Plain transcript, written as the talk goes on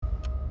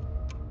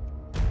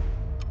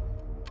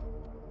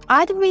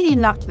I'd really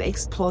love to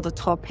explore the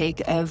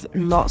topic of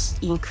loss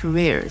in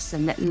careers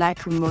and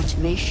lack of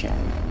motivation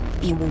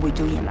in what we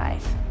do in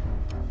life.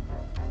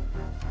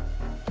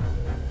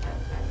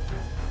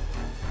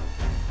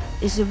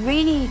 It's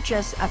really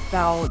just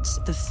about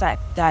the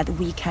fact that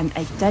we can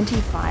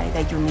identify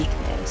the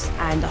uniqueness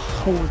and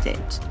hold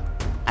it.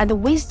 And the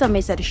wisdom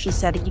is that she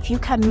said, if you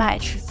can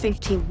match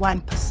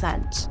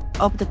 51%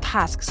 of the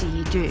tasks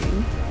you do,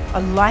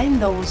 align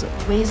those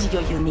with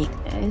your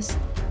uniqueness,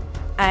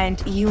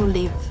 and you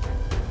live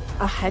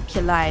a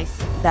happier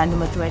life than the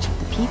majority of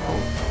the people.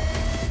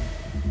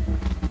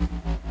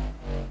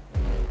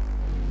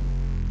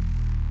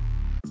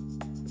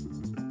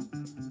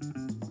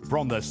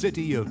 From the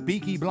city of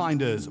Peaky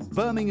Blinders,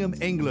 Birmingham,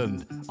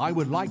 England, I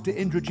would like to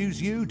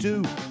introduce you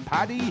to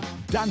Paddy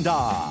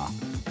Dhanda.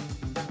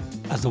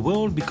 As the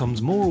world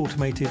becomes more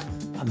automated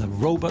and the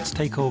robots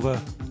take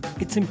over,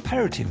 it's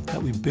imperative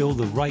that we build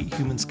the right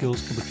human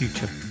skills for the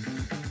future.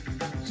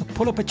 So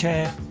pull up a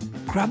chair,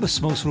 grab a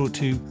samosa or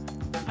two,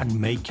 and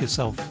make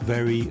yourself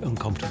very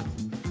uncomfortable.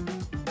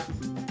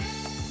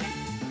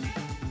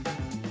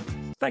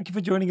 Thank you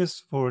for joining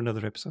us for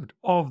another episode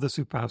of the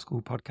Superhouse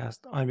School podcast.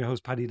 I'm your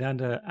host, Paddy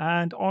Dhanda,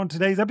 and on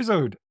today's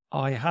episode,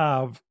 I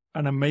have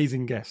an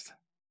amazing guest.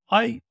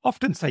 I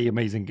often say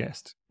amazing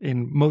guest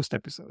in most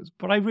episodes,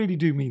 but I really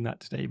do mean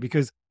that today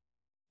because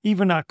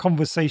even our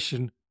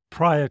conversation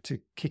prior to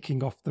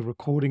kicking off the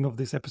recording of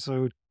this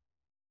episode,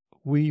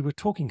 we were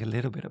talking a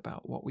little bit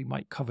about what we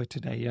might cover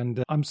today.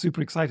 And I'm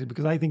super excited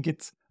because I think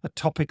it's a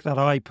topic that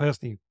I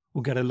personally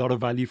will get a lot of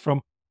value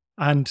from.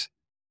 And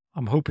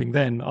I'm hoping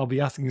then I'll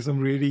be asking some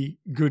really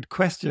good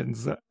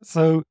questions.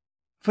 So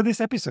for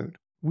this episode,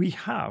 we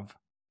have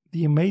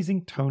the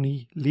amazing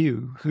Toni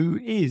Liu, who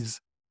is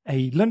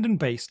a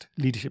London-based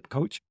leadership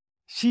coach.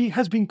 She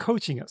has been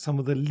coaching at some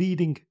of the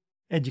leading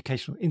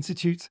educational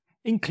institutes,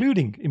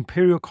 including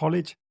Imperial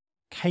College,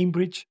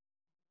 Cambridge,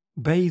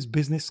 Bayes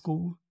Business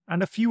School,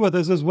 and a few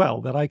others as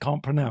well that I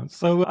can't pronounce.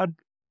 So I'd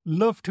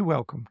love to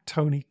welcome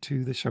Toni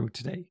to the show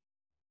today.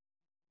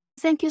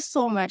 Thank you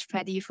so much,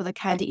 Paddy, for the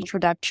kind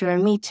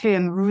introduction. Me too.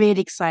 I'm really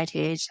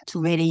excited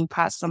to really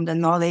impart some of the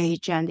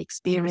knowledge and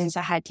experience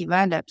I had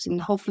developed, and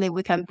hopefully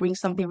we can bring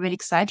something really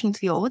exciting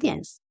to your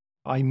audience.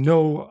 I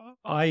know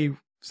I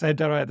said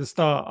that right at the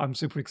start, I'm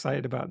super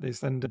excited about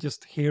this, and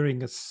just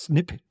hearing a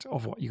snippet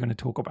of what you're going to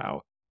talk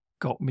about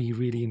got me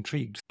really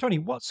intrigued. Toni,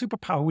 what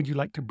superpower would you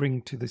like to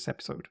bring to this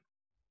episode?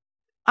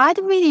 I'd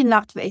really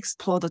love to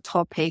explore the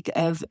topic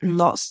of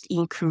loss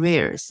in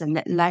careers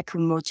and lack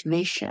of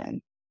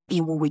motivation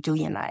in what we do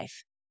in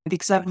life.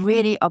 Because I've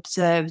really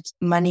observed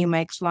many of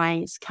my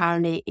clients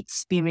currently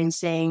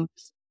experiencing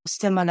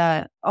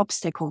similar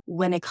obstacles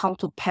when it comes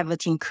to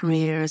pivoting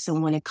careers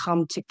and when it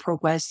comes to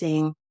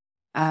progressing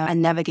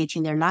and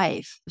navigating their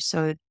life.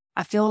 So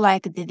I feel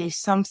like that is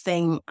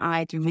something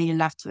I'd really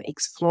love to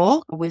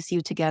explore with you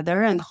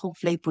together and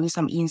hopefully bring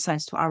some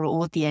insights to our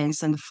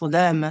audience and for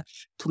them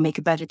to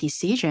make better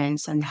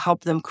decisions and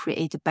help them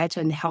create a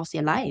better and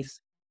healthier life.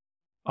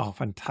 Oh,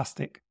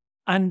 fantastic.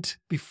 And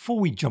before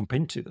we jump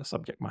into the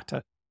subject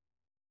matter,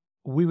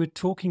 we were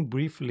talking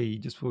briefly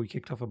just before we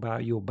kicked off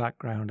about your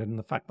background and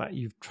the fact that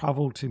you've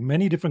traveled to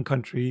many different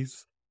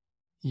countries.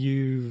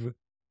 You've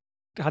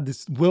had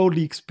this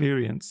worldly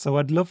experience. So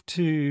I'd love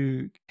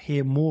to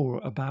hear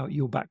more about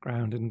your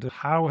background and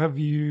how have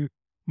you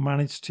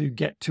managed to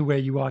get to where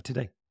you are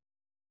today?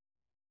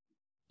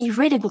 A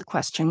really good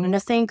question. And I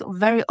think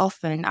very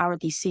often our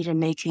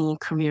decision-making in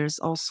careers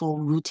also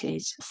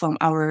rooted from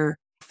our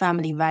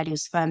family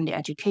values, family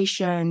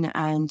education,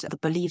 and the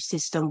belief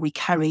system we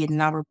carry in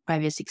our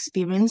previous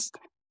experience.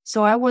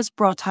 So I was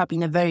brought up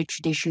in a very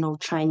traditional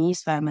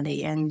Chinese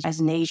family, and as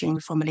an Asian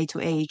from a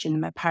little age,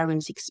 and my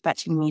parents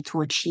expected me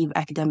to achieve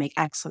academic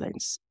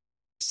excellence.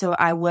 So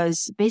I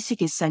was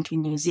basically sent to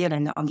New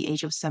Zealand on the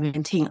age of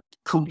 17 to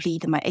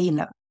complete my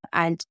A-level.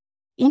 And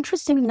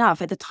interestingly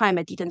enough, at the time,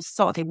 I didn't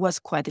thought it was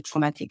quite a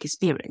traumatic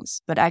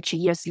experience, but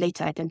actually years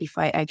later, I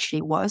identified actually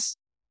it was.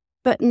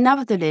 But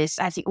nevertheless,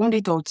 as the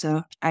only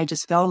daughter, I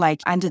just felt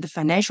like under the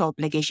financial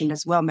obligation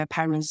as well, my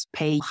parents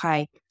pay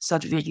high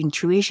sort of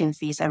tuition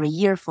fees every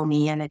year for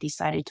me. And I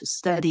decided to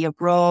study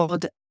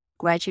abroad,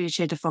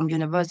 graduated from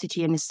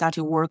university and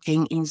started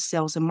working in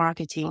sales and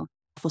marketing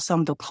for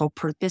some of the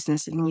corporate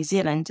business in New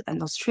Zealand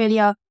and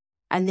Australia.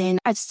 And then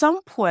at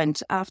some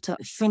point after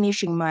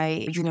finishing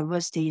my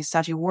university,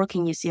 started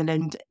working in New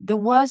Zealand, there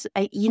was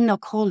an inner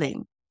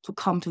calling to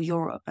come to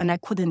Europe, and I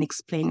couldn't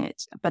explain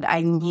it. But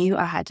I knew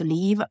I had to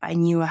leave. I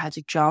knew I had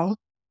to jump.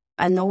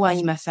 And no one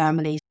in my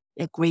family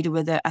agreed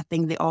with it. I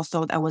think they all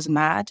thought I was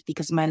mad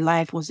because my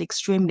life was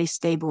extremely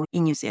stable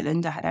in New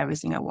Zealand. I had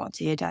everything I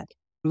wanted. I had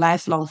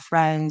lifelong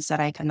friends that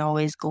I can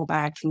always go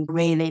back and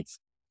really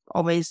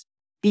always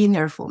be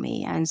there for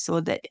me. And so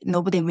that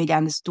nobody really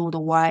understood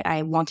why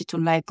I wanted to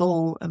let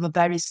go of a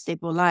very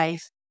stable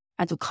life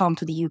and to come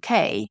to the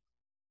UK.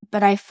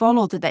 But I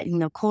followed that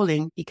inner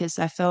calling because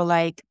I felt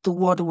like the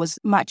world was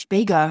much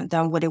bigger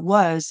than what it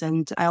was.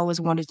 And I always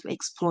wanted to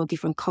explore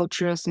different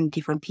cultures and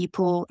different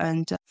people.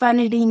 And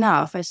funnily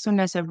enough, as soon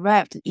as I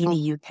arrived in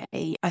the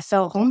UK, I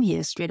felt home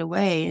here straight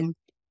away. And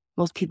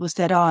most people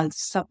said, oh, the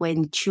subway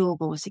and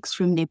tube was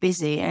extremely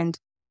busy. And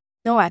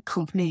no, I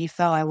completely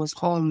felt I was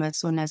home as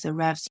soon as I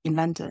arrived in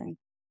London.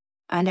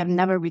 And I've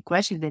never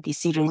regretted the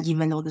decision,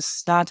 even though the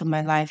start of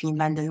my life in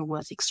London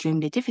was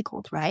extremely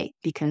difficult, right?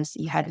 Because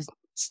you had to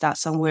start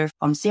somewhere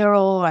from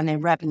zero and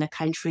arrive in the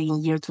country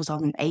in year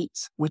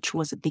 2008, which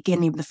was the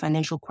beginning of the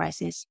financial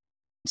crisis.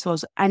 So I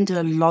was under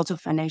a lot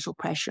of financial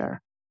pressure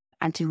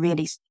and to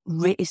really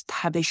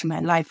re-establish my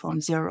life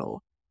from zero.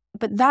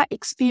 But that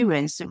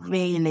experience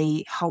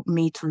really helped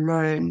me to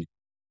learn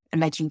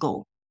letting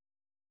go.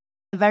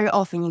 Very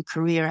often in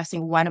career, I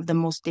think one of the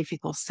most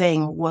difficult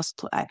things was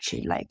to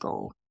actually let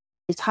go.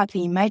 It's hard to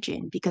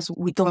imagine because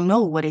we don't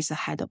know what is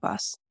ahead of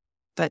us.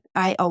 But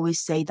I always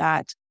say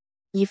that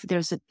if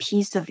there's a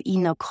piece of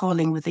inner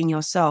calling within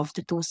yourself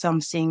to do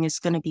something is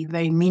going to be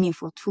very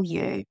meaningful to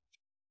you,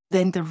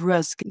 then the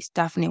risk is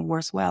definitely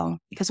worthwhile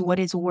because what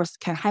is worst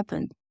can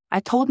happen. I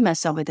told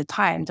myself at the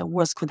time the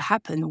worst could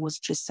happen was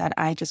just that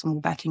I just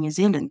moved back to New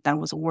Zealand. That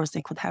was the worst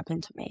that could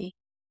happen to me.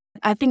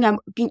 I think I've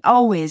been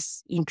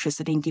always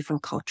interested in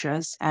different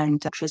cultures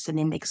and interested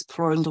in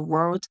exploring the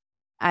world.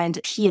 And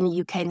here in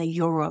the UK and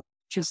Europe,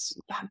 just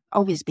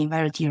always been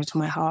very dear to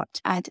my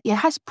heart. And it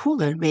has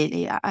proven,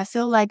 really. I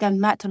feel like I've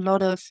met a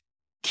lot of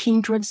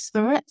kindred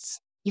spirits,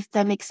 if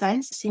that makes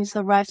sense, since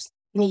I arrived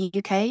in the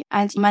UK.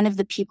 And many of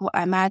the people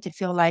I met, I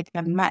feel like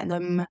I've met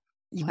them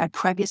in my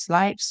previous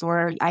lives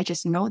or I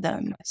just know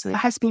them. So it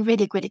has been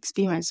really great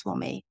experience for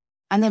me.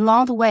 And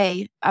along the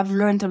way, I've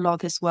learned a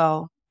lot as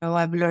well.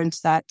 I've learned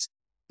that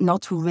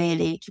not to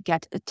really to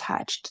get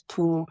attached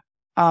to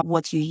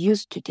what you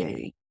used to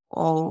do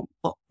or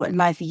what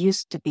life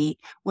used to be.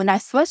 When I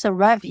first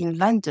arrived in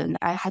London,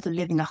 I had to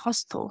live in a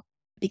hostel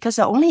because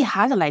I only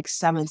had like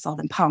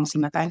 £7,000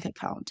 in my bank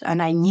account.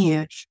 And I knew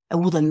it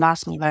wouldn't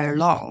last me very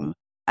long.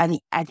 And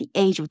at the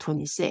age of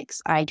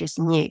 26, I just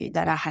knew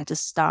that I had to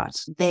start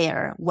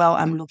there while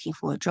I'm looking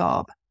for a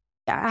job.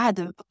 I had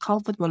a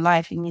comfortable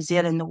life in New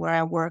Zealand where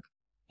I worked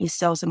in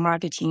sales and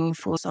marketing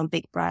for some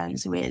big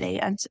brands, really.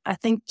 And I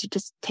think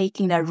just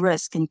taking that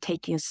risk and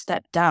taking a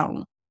step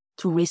down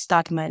to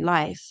restart my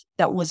life,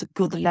 that was a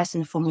good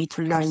lesson for me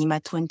to learn in my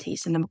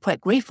 20s. And I'm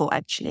quite grateful,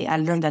 actually. I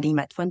learned that in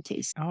my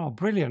 20s. Oh,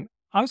 brilliant.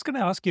 I was going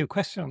to ask you a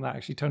question on that,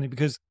 actually, Toni,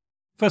 because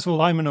first of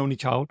all, I'm an only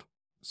child.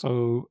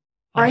 So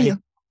I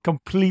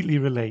completely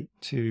relate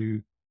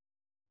to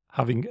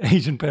having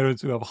Asian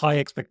parents who have high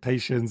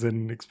expectations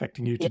and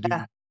expecting you to do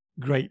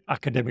great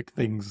academic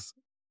things.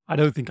 I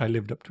don't think I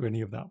lived up to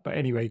any of that. But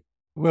anyway,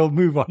 we'll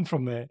move on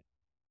from there.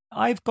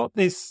 I've got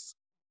this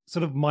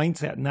sort of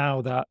mindset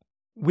now that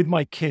with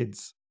my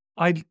kids,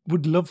 I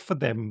would love for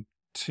them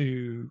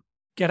to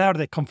get out of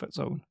their comfort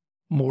zone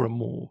more and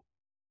more.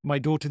 My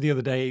daughter the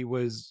other day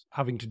was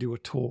having to do a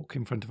talk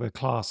in front of her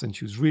class and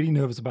she was really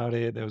nervous about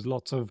it. There was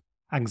lots of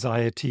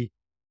anxiety.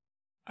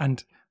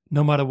 And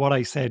no matter what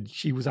I said,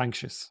 she was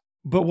anxious.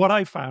 But what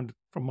I found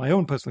from my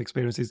own personal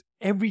experience is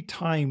every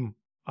time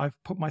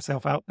I've put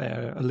myself out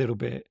there a little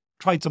bit,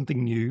 tried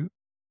something new,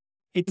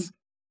 it's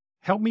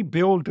helped me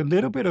build a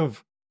little bit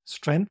of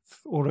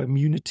strength or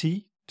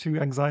immunity to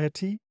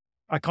anxiety.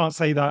 I can't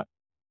say that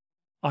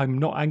I'm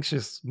not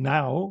anxious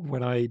now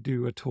when I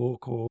do a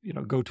talk or,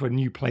 go to a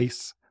new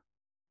place,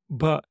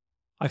 but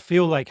I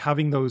feel like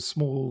having those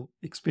small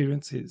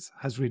experiences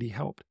has really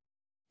helped.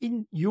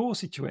 In your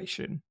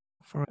situation,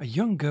 for a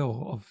young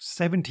girl of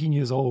 17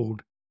 years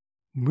old,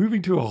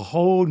 moving to a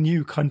whole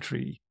new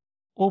country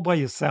all by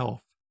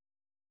yourself,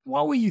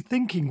 what were you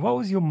thinking? What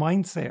was your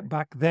mindset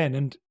back then?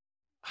 And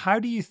how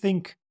do you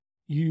think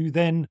you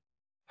then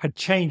had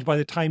changed by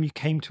the time you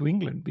came to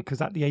England? Because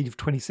at the age of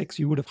 26,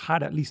 you would have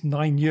had at least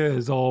 9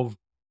 years of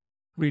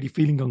really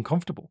feeling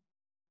uncomfortable.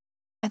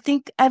 I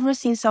think ever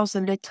since I was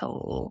a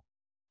little,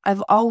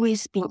 I've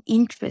always been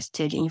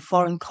interested in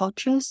foreign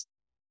cultures.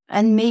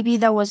 And maybe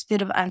that was a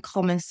bit of an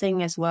uncommon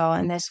thing as well.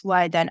 And that's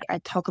why then I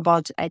talk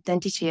about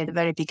identity at the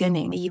very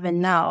beginning. Even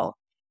now,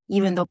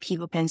 even though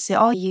people can say,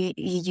 oh, are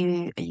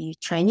you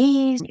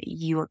Chinese,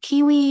 you're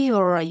Kiwi,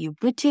 or are you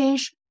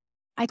British?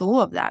 I go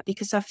of that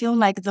because I feel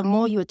like the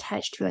more you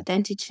attach to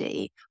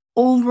identity,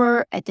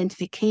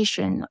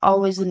 over-identification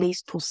always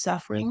leads to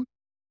suffering.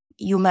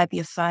 You might be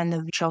a fan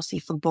of Chelsea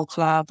Football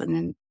Club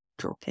and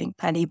joking,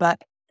 Paddy,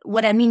 but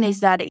what I mean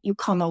is that you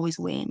can't always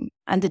win.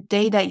 And the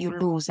day that you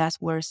lose, that's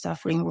where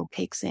suffering will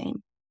kick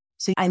in.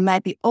 So I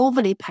might be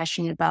overly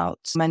passionate about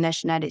my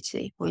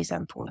nationality, for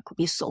example. I could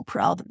be so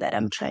proud that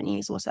I'm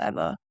Chinese or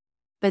whatever.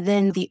 But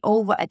then the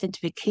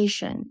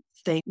over-identification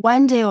thing,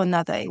 one day or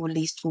another, it will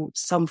lead to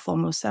some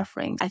form of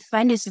suffering. I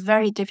find it's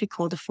very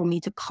difficult for me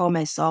to call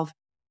myself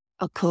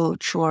a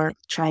coach or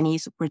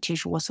Chinese,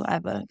 British,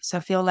 whatsoever. So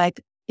I feel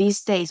like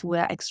these days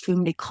we're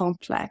extremely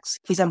complex.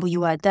 For example,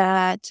 you are a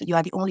dad, you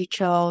are the only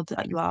child,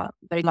 you are a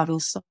very loving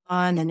son,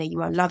 and then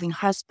you are a loving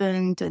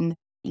husband, and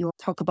You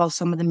talk about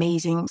some of the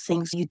amazing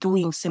things you're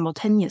doing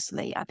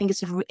simultaneously. I think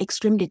it's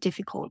extremely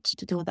difficult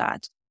to do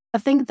that. I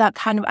think that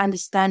kind of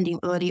understanding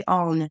early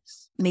on,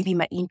 maybe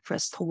my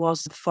interest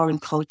towards foreign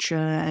culture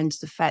and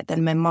the fact that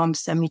my mom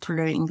sent me to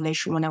learn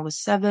English when I was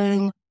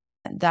 7,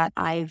 that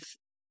I've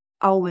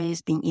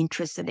always been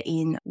interested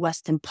in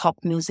Western pop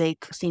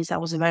music since I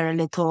was very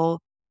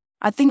little.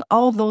 I think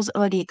all those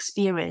early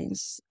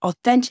experience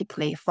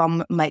authentically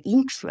from my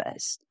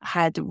interest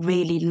had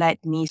really led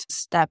me to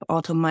step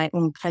out of my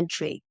own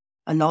country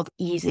a lot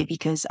easy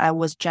because I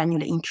was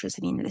genuinely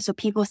interested in it. So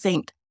people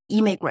think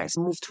immigrants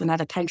move to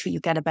another country, you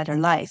get a better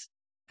life.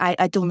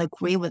 I don't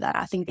agree with that.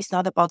 I think it's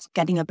not about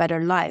getting a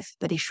better life,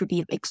 but they should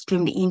be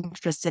extremely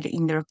interested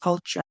in their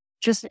culture.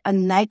 Just a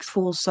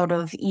natural sort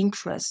of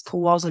interest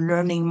towards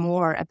learning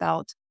more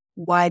about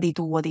why they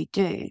do what they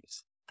do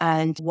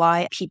and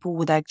why people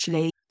would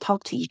actually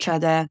talk to each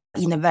other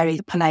in a very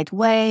polite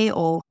way,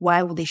 or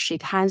why would they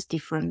shake hands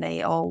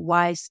differently, or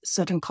why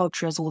certain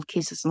cultures will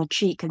kiss us on the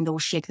cheek and they'll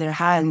shake their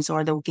hands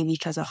or they'll give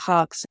each other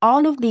hugs.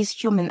 All of these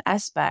human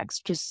aspects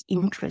just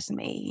interest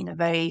me in a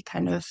very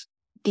kind of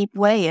deep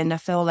way. And I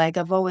feel like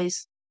I've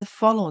always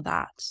followed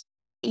that.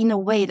 In a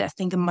way that I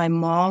think my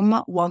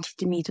mom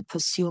wanted me to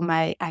pursue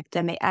my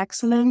academic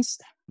excellence,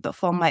 but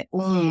for my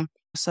own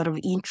sort of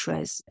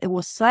interest, it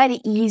was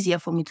slightly easier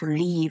for me to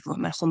leave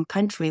my home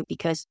country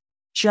because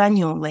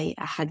genuinely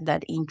I had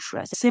that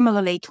interest.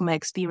 Similarly to my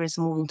experience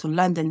moving to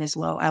London as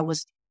well, I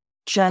was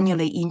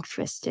genuinely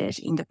interested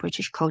in the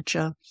British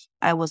culture.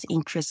 I was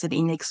interested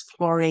in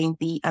exploring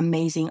the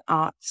amazing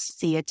arts,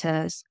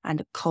 theatres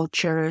and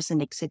cultures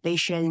and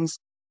exhibitions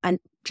and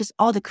just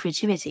all the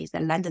creativities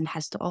that London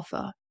has to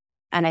offer.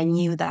 And I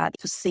knew that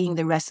to seeing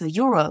the rest of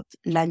Europe,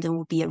 London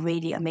would be a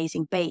really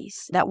amazing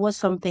base. That was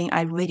something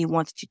I really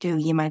wanted to do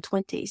in my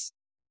 20s.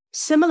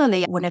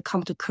 Similarly, when it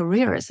comes to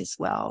careers as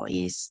well,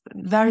 is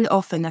very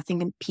often I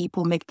think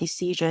people make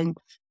decisions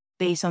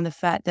based on the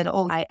fact that,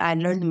 I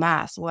learned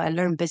math or I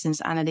learned business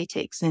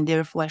analytics and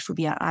therefore I should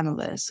be an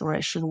analyst or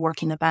I should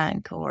work in a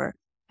bank or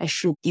I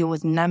should deal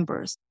with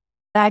numbers.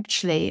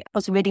 Actually, I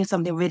was reading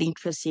something really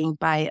interesting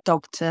by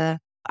Dr.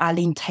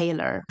 Aline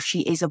Taylor.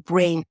 She is a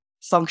brain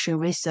function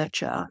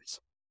researcher.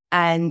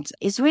 And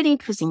it's really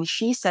interesting.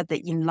 She said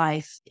that in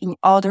life, in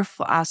order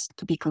for us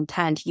to be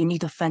content, you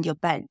need to find your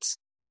bent.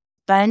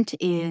 Bent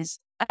is,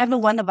 every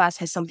one of us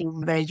has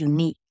something very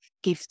unique,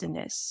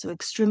 giftedness, so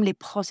extremely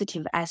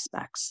positive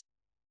aspects.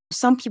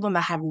 Some people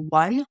might have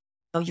one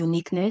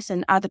uniqueness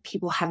and other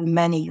people have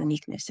many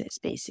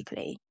uniquenesses,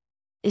 basically.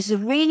 It's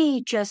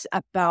really just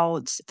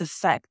about the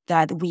fact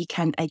that we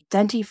can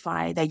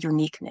identify that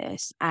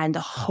uniqueness and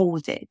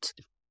hold it.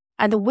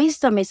 And the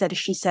wisdom is that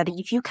she said,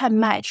 if you can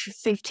match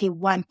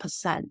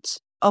 51%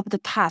 of the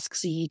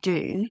tasks you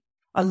do,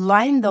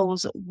 align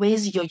those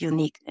with your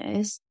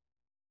uniqueness,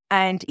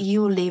 and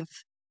you live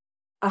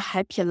a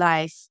happier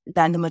life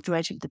than the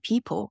majority of the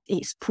people,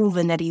 it's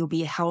proven that you'll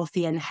be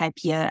healthier and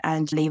happier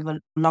and live a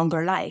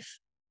longer life.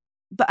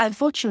 But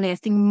unfortunately, I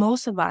think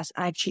most of us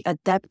are actually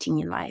adapting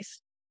in life.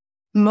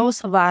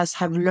 Most of us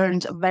have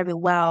learned very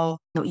well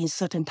in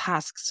certain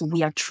tasks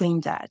we are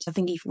trained at. I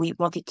think if we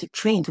wanted to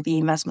train to be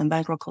investment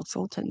banker or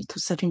consultant to a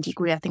certain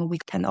degree, I think we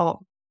can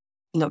all,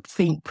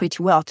 train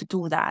pretty well to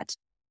do that.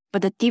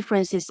 But the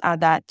differences are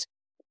that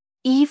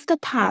if the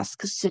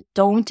tasks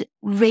don't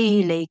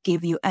really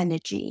give you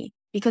energy,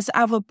 because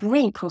our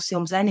brain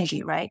consumes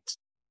energy, right?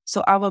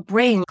 So our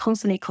brain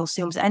constantly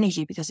consumes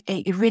energy because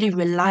it really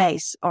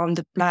relies on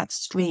the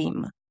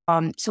bloodstream.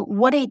 So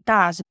what it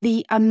does,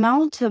 the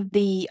amount of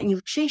the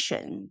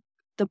nutrition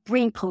the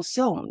brain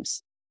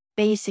consumes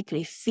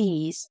basically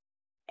feeds,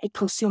 it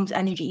consumes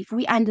energy. If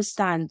we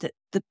understand that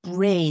the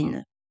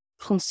brain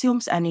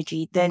consumes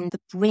energy, then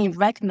the brain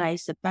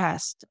recognizes the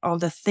best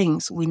of the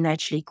things we're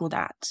naturally good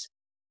at.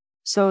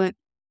 So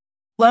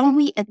when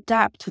we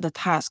adapt to the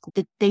task,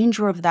 the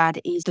danger of that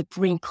is the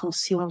brain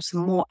consumes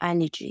more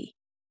energy.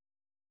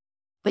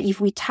 But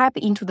if we tap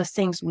into the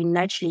things we're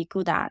naturally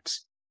good at,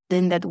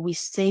 then that we're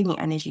saving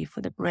energy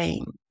for the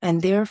brain.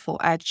 And therefore,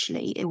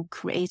 actually, it will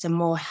create a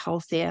more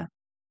healthier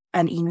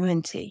and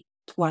immunity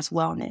towards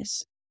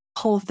wellness.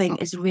 The whole thing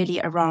is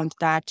really around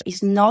that.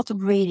 It's not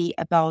really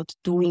about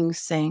doing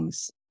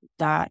things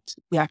that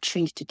we are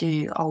trained to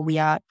do or we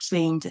are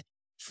trained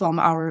from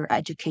our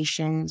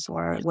educations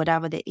or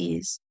whatever it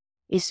is.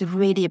 It's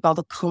really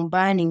about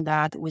combining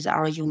that with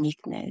our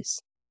uniqueness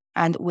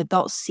and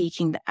without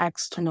seeking the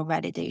external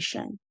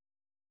validation.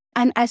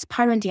 And as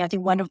parenting, I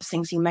think one of the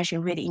things you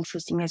mentioned really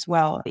interesting as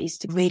well is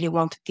to really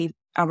want to give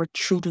our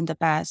children the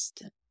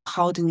best.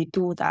 How do we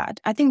do that?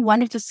 I think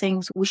one of the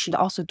things we should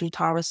also do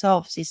to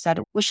ourselves is that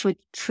we should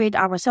treat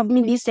ourselves. I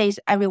mean, these days,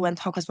 everyone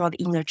talks about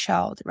inner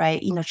child,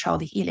 right? Inner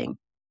child healing.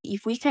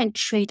 If we can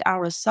treat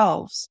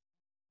ourselves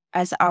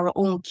as our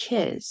own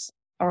kids,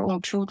 our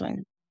own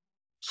children,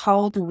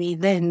 how do we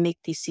then make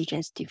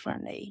decisions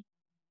differently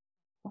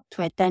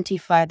to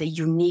identify the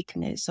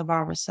uniqueness of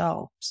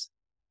ourselves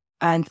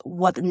and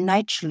what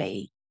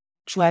naturally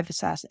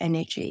drives us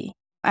energy?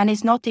 And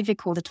it's not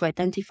difficult to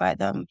identify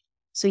them.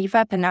 So if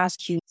I can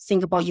ask you,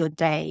 think about your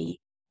day,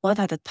 what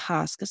are the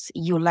tasks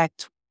you like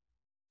to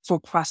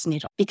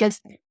procrastinate on?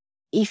 Because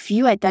if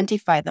you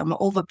identify them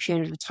over a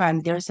period of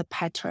time, there's a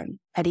pattern.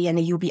 At the end,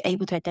 you'll be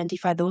able to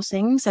identify those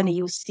things and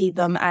you see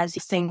them as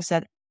things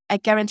that I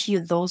guarantee you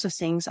those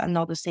things are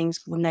not the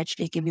things that will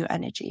naturally give you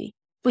energy.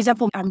 For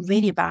example, I'm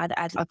really bad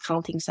at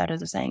accounting side of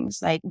the things.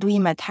 Like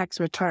doing my tax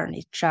return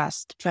is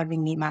just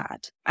driving me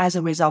mad. As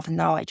a result,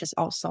 now I just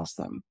outsource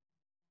them.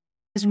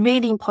 It's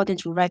really important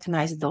to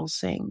recognize those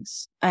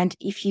things. And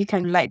if you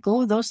can let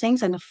go of those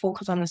things and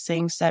focus on the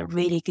things that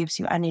really gives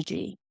you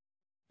energy,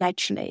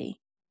 naturally,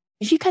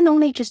 if you can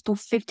only just do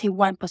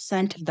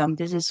 51% of them,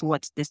 this is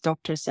what this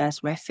doctor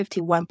says, where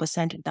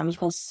 51% of them, you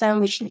can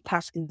sandwich the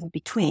task in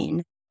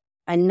between,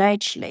 and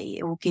naturally,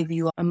 it will give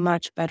you a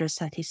much better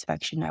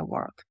satisfaction at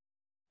work.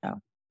 So.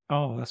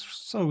 Oh, that's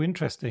so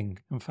interesting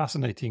and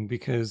fascinating,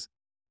 because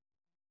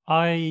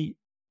I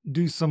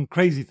do some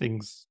crazy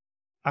things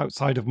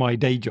outside of my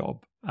day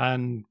job.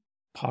 And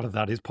part of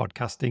that is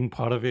podcasting.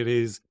 Part of it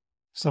is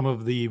some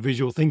of the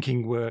visual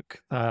thinking work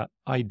that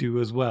I do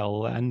as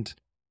well. And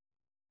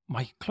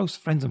my close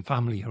friends and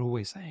family are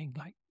always saying,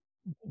 like,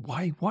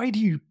 why do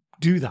you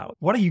do that?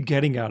 What are you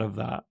getting out of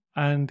that?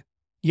 And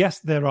yes,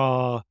 there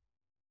are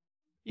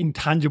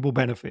intangible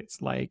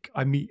benefits, like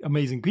I meet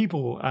amazing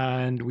people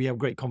and we have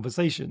great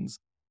conversations.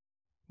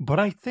 But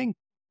I think,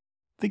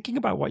 thinking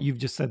about what you've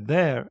just said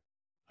there,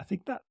 I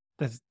think that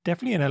there's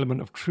definitely an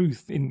element of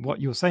truth in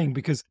what you're saying,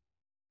 because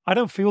I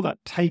don't feel that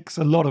takes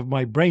a lot of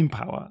my brain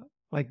power.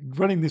 Like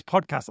running this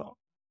podcast,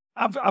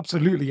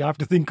 absolutely, I have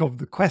to think of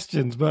the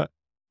questions, but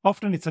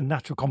often it's a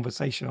natural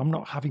conversation. I'm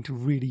not having to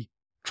really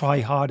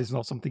try hard. It's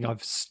not something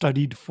I've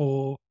studied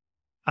for.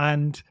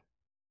 And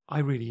I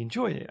really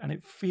enjoy it. And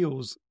it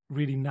feels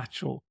really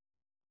natural.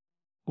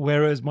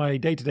 Whereas my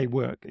day-to-day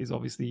work is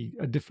obviously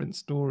a different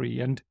story.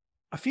 And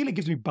I feel it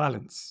gives me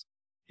balance.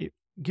 It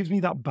gives me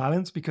that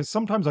balance, because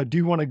sometimes I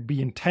do want to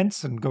be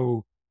intense and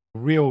go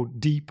real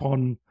deep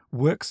on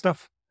work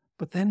stuff.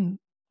 But then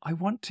I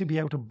want to be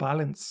able to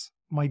balance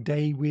my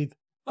day with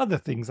other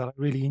things that I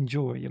really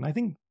enjoy. And I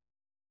think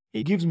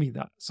it gives me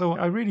that. So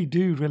I really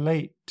do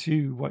relate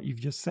to what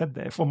you've just said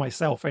there, for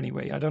myself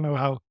anyway. I don't know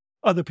how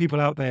other people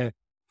out there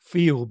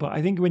feel, but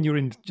I think when you're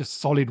in just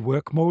solid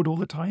work mode all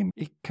the time,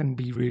 it can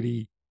be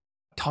really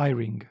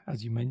tiring,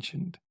 as you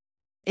mentioned.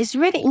 It's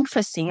really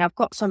interesting. I've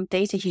got some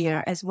data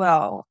here as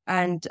well.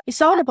 And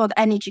it's all about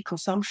energy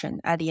consumption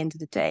at the end of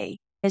the day.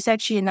 There's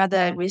actually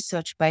another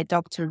research by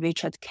Dr.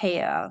 Richard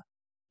Kale.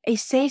 It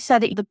says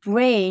that the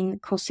brain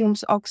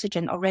consumes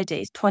oxygen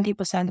already. It's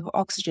 20% of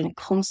oxygen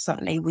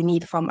constantly we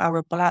need from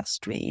our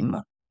bloodstream.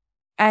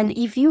 And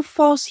if you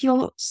force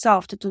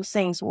yourself to do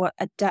things or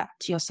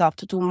adapt yourself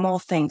to do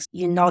more things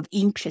you're not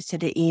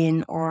interested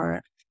in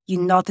or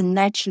you're not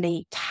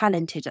naturally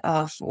talented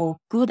of or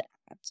good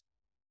at,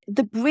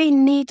 the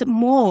brain needs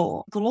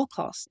more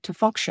glucose to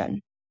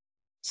function.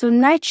 So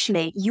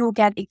naturally, you'll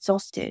get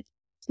exhausted.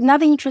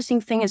 Another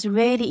interesting thing is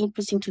really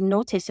interesting to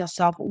notice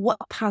yourself. What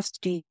tasks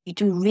do you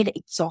do really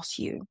exhaust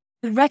you?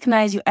 You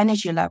recognize your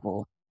energy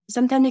level.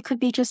 Sometimes it could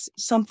be just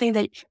something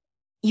that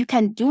you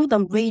can do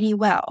them really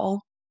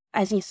well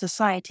as in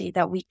society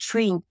that we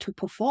train to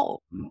perform.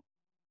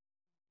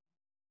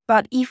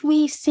 But if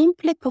we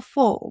simply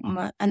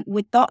perform and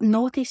without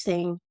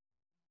noticing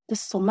the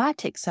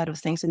somatic side of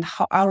things and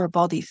how our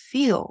body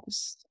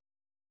feels,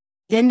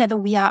 then that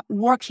we are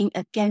working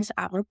against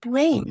our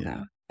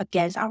brain,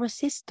 against our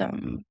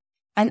system.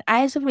 And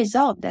as a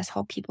result, that's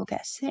how people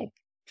get sick.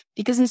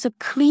 Because there's a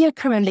clear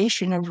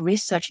correlation of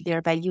research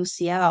there by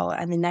UCL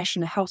and the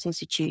National Health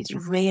Institute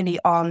really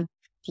on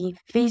the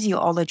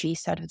physiology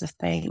side of the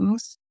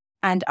things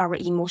and our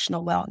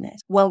emotional wellness.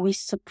 While we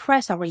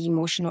suppress our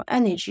emotional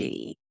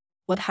energy,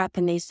 what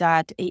happens is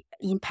that it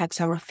impacts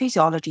our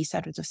physiology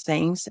side of the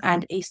things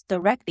and it's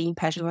directly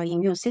impacting our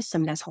immune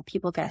system. That's how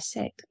people get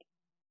sick.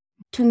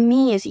 To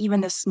me, it's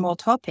even a small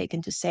topic,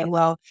 and to say,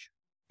 well,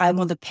 I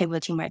want to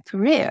pivot in my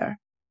career,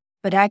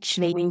 but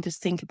actually we need to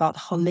think about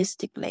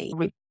holistically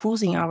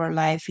reposing our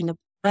life in a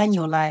brand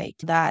new light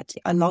that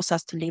allows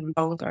us to live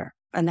longer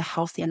and a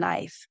healthier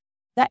life.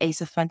 That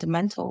is a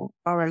fundamental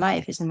of our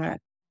life, isn't it?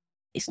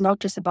 It's not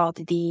just about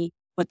the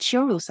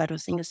material side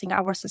of things. I think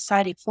our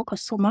society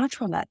focuses so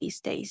much on that these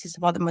days. It's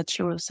about the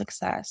material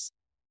success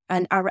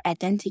and our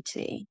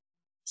identity.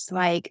 It's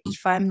like,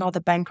 if I'm not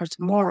a banker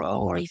tomorrow,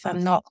 or if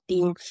I'm not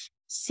being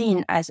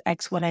seen as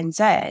X, Y, and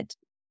Z,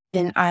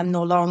 then I'm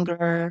no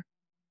longer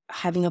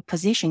having a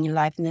position in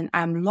life, and then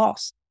I'm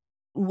lost.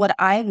 What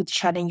I would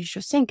challenge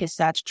you to think is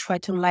that try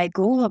to let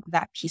go of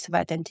that piece of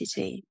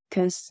identity,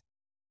 because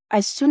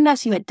as soon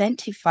as you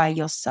identify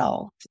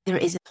yourself, there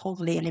is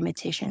totally a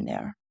limitation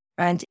there.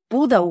 And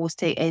Buddha would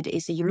say it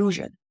is an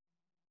illusion.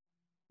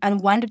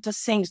 And one of the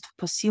things to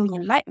pursue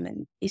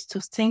enlightenment is to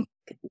think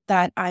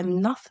that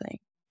I'm nothing,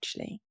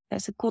 actually.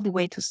 That's a good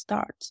way to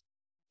start.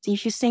 So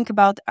if you think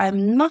about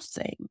I'm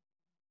nothing,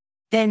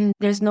 then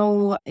there's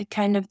no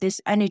kind of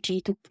this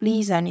energy to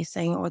please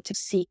anything or to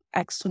seek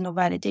external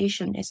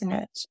validation, isn't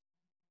it?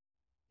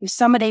 If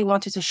somebody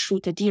wanted to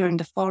shoot a deer in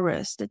the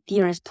forest, the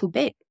deer is too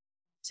big.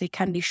 So it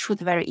can be shoot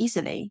very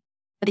easily.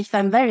 But if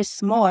I'm very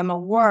small, I'm a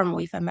worm,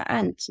 or if I'm an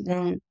ant,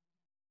 then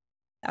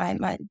I'm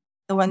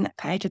the one that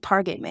can actually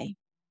target me.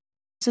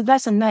 So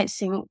that's a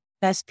nice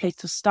place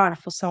to start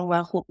for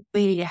someone who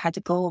really had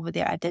to go over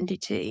their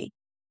identity,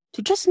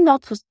 to just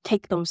not to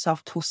take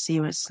themselves too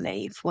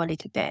seriously for a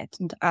little bit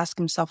and ask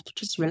themselves to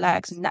just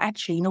relax. And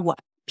actually, you know what?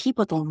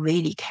 People don't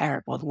really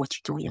care about what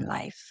you do in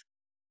life.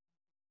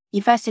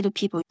 If I say to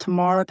people,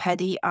 tomorrow,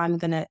 Patty, I'm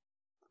going to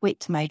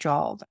quit my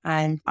job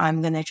and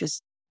I'm going to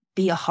just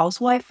be a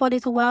housewife for a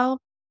little while,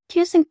 do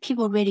you think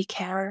people really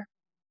care?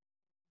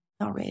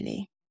 Not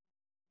really.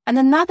 And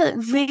another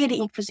really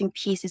interesting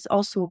piece is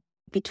also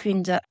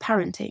between the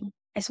parenting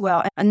as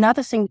well.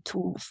 Another thing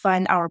to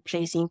find our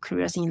place in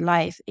careers in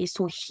life is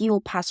to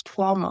heal past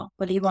trauma,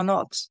 believe it or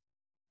not.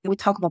 We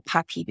talked about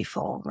puppy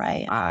before,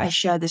 right? I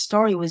shared the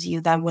story with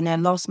you that when I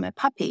lost my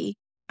puppy,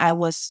 I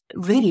was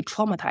really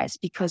traumatized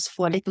because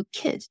for a little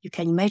kid, you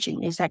can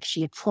imagine it's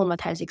actually a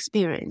traumatized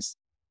experience.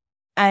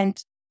 And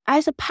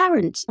as a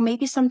parent,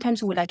 maybe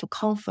sometimes we like to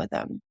comfort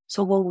them.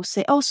 So we will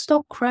say, oh,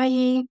 stop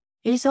crying.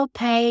 It's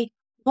okay.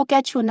 We'll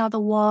get you another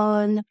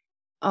one.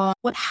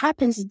 What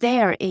happens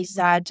there is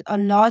that a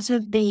lot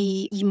of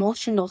the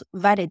emotional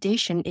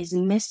validation is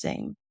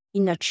missing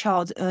in a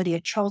child's earlier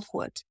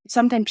childhood.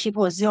 Sometimes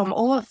people assume,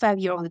 oh, a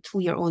 5-year-old, a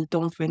 2-year-old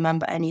don't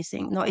remember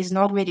anything. No, it's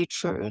not really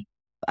true.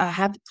 I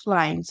have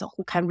clients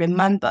who can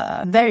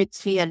remember very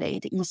clearly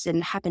the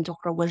incident happened to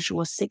her when she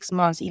was 6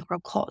 months in her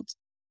cot,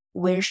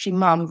 where she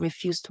mom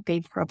refused to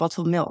give her a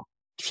bottle of milk.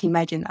 Can you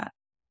imagine that?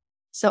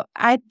 So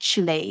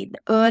actually, the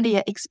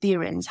earlier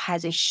experience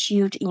has a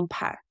huge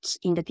impact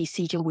in the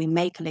decision we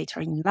make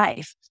later in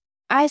life.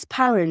 As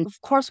parents,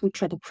 of course, we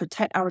try to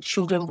protect our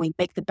children. We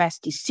make the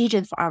best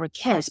decision for our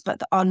kids,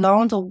 but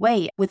along the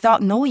way,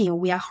 without knowing,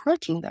 we are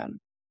hurting them.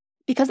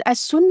 Because as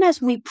soon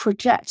as we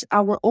project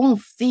our own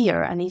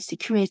fear and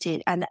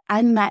insecurity and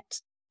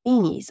unmet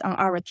needs on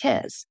our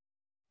kids,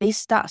 they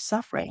start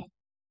suffering.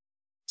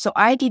 So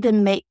I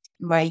didn't make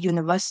my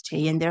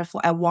university, and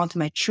therefore I want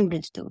my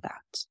children to do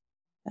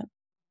that.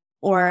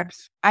 Or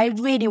I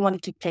really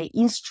wanted to play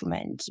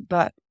instrument,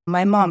 but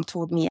my mom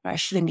told me I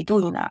shouldn't be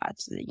doing that.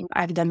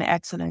 Academic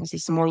excellence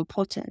is more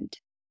important.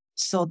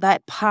 So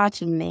that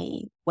part of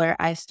me where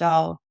I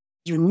felt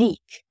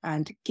unique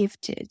and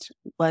gifted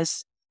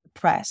was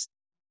suppressed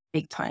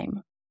big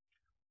time.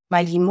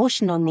 My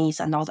emotional needs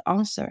are not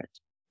answered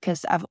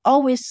because I've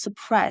always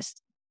suppressed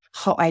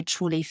how I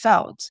truly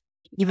felt.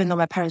 Even though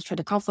my parents tried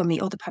to comfort me,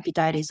 oh, the puppy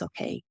died, is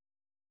okay.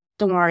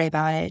 Don't worry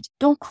about it.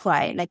 Don't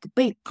cry. Like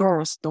big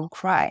girls don't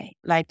cry.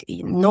 Like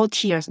no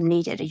tears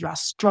needed. You are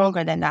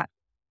stronger than that.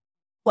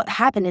 What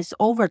happened is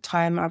over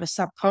time, our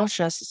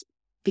subconscious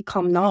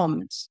become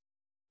numbed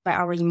by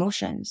our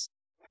emotions.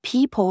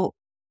 People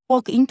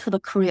walk into the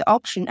career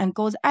option and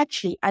goes,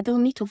 actually, I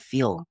don't need to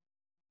feel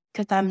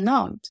because I'm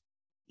numbed.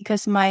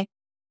 Because my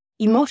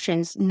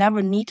emotions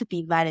never need to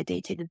be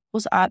validated.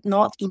 Those are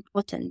not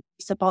important.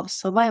 It's about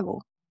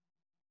survival.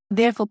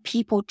 Therefore,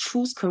 people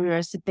choose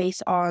careers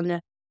based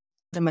on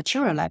the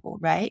material level,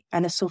 right?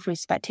 And the social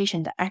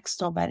expectation, the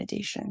external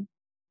validation.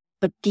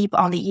 But deep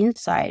on the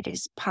inside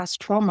is past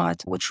trauma,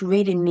 which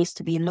really needs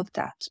to be looked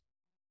at.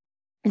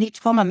 And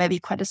trauma may be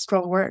quite a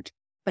strong word,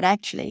 but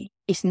actually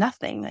it's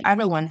nothing. Like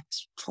everyone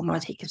has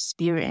traumatic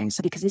experience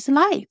because it's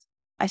life.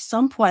 At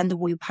some point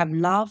we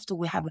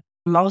have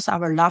lost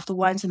our loved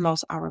ones,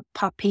 lost our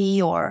puppy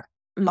or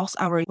lost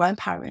our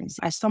grandparents.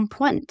 At some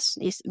point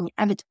it's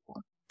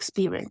inevitable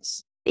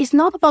experience. It's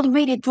not about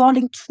really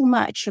dwelling too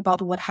much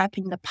about what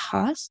happened in the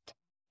past.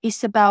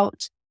 It's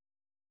about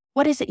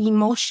what is the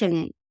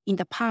emotion in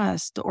the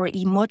past or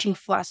emerging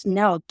for us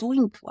now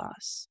doing to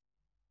us?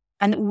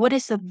 And what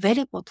is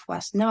available to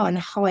us now and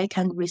how I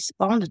can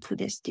respond to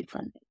this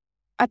differently?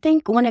 I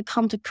think when it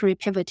comes to career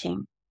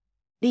pivoting,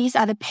 these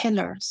are the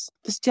pillars.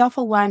 The still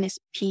one is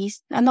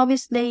peace. And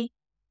obviously,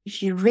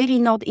 if you're really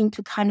not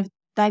into kind of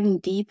diving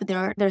deep,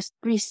 there's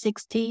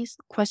 360s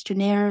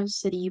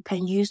questionnaires that you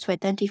can use to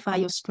identify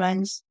your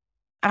strengths,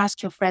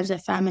 ask your friends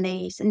and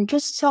families, and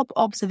just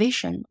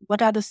self-observation.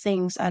 What are the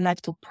things I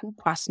like to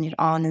procrastinate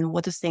on and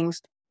what are the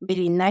things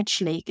really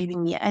naturally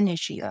giving me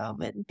energy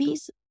of it?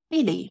 These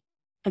really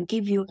can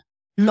give you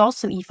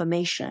lots of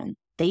information,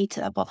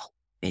 data about who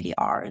you really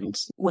are and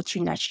what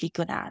you're naturally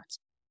good at.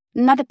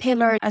 Another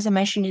pillar, as I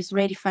mentioned, is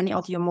really finding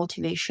out your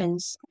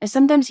motivations. It's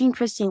sometimes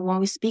interesting when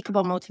we speak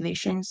about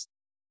motivations,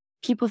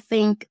 people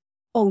think,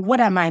 oh, what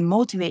am I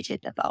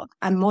motivated about?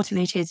 I'm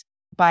motivated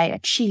by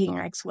achieving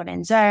X, Y,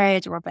 and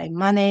Z, or by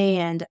money.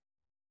 And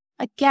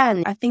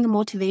again, I think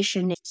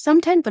motivation is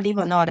sometimes, believe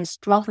it or not, is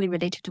strongly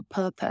related to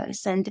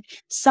purpose. And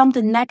some of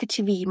the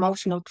negative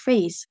emotional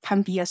traits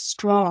can be a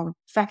strong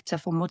factor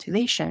for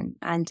motivation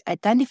and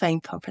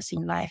identifying purpose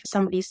in life.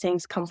 Some of these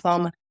things come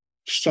from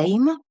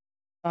shame,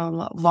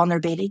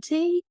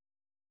 vulnerability,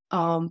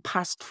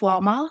 past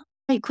trauma.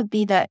 It could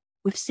be that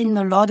we've seen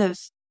a lot of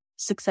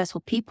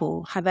successful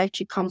people have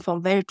actually come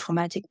from very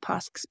traumatic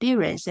past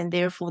experience, and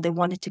therefore they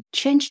wanted to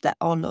change that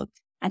outlook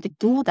and to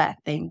do that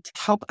thing to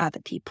help other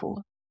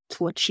people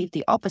to achieve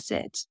the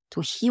opposite,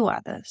 to heal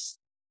others.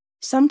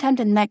 sometimes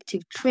the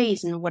negative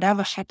traits and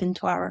whatever happened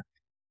to our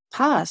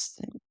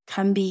past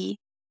can be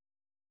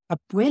a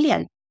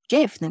brilliant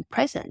gift and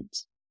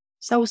present.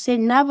 So I would say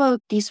never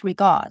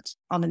disregard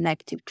on the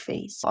negative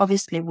traits.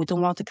 Obviously, we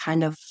don't want to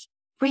kind of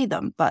free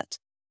them, but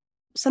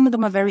some of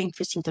them are very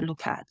interesting to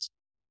look at.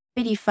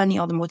 Pretty funny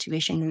on the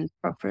motivation and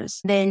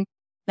purpose. Then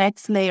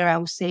next layer, I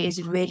would say,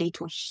 is really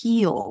to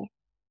heal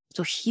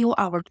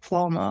our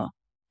trauma.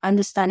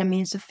 Understand,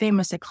 means the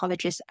famous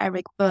psychologist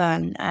Eric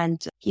Berne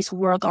and his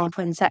work on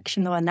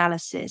transactional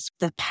analysis,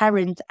 the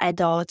parent,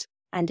 adult,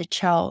 and the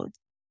child.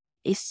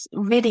 It's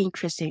really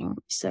interesting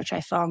research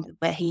I found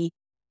where he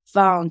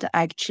found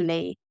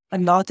actually a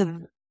lot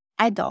of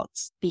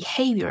adults'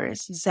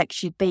 behaviors is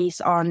actually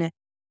based on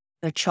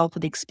the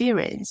childhood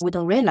experience. We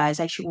don't realize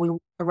actually we're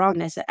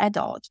around as an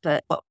adult,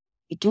 but what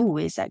we do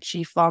is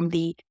actually from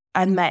the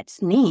unmet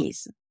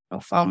needs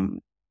from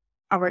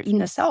our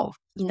inner self,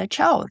 inner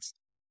child,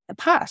 the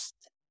past.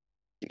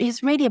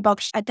 It's really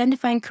about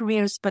identifying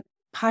careers, but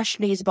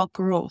partially it's about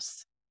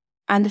growth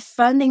and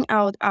finding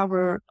out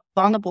our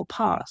vulnerable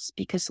past.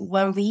 Because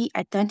when we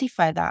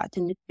identify that,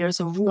 and there's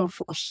a room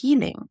for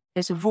healing,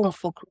 there's a room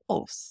for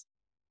growth.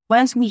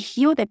 Once we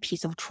heal that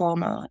piece of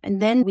trauma,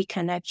 and then we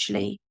can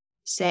actually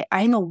say,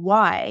 I know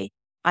why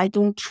I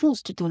don't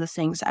choose to do the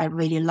things I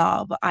really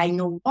love. I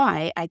know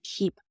why I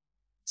keep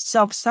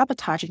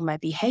self-sabotaging my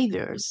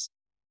behaviors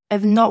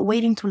of not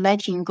waiting to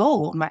letting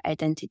go of my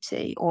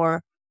identity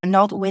or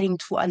not waiting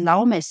to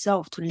allow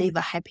myself to live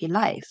a happy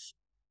life.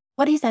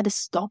 What is that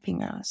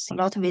stopping us? A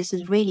lot of it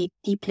is really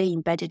deeply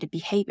embedded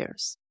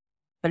behaviors,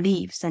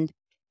 beliefs, and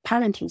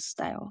parenting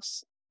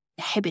styles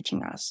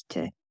inhibiting us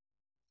to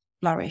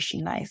flourish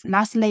in life.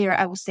 Last layer,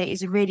 I would say,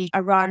 is really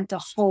around the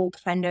whole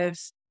kind of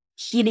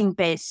healing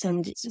base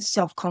and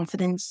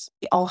self-confidence.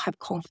 We all have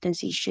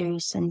confidence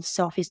issues and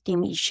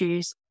self-esteem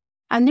issues.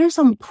 And there's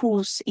some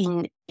tools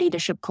in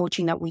leadership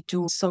coaching that we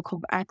do, Circle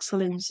of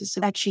Excellence. It's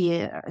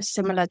actually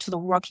similar to the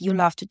work you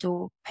love to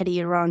do, Patty,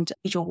 around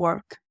visual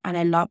work. And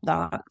I love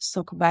that.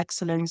 Circle of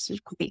Excellence,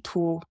 it could be a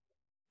tool.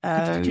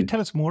 Could you tell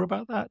us more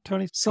about that,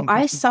 Toni? So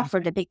I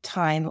suffered a big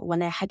time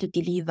when I had to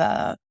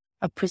deliver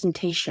a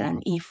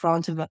presentation in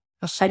front of a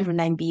 100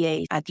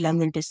 MBA at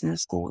London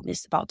Business School. This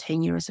is about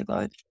 10 years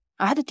ago.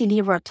 I had to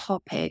deliver a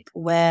topic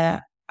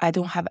where I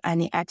don't have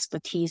any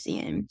expertise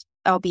in.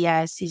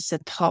 LBS is a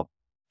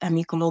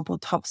global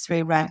top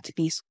 3 ranked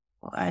B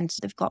school, and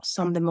they've got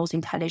some of the most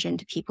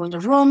intelligent people in the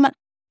room.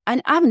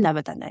 And I've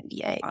never done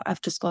MBA.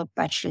 I've just got a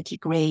bachelor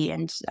degree,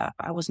 and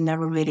I was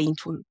never really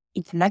into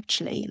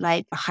intellectually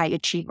like a high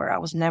achiever. I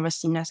was never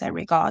seen as that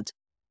regard.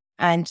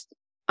 And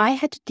I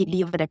had to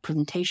deliver that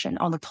presentation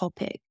on the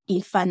topic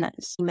in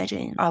finance.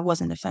 Imagine I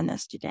wasn't a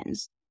finance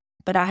student,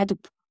 but I had to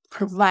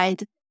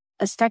provide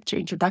a structured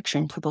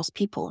introduction to those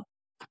people.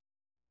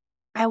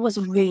 I was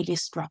really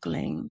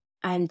struggling.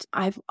 And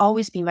I've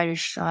always been very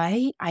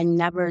shy. I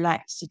never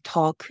like to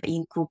talk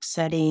in group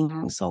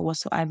settings or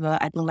whatsoever.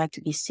 I don't like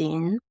to be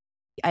seen.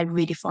 I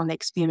really found the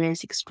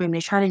experience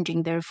extremely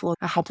challenging. Therefore,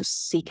 I had to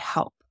seek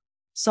help.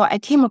 So I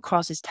came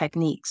across these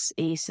techniques,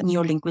 is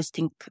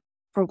neuro-linguistic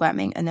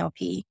programming,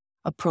 NLP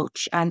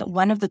approach. And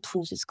one of the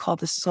tools is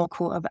called the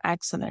Circle of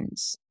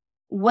Excellence.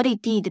 What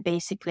it did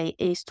basically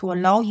is to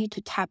allow you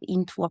to tap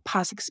into a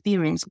past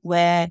experience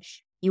where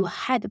you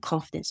had the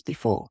confidence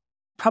before.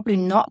 Probably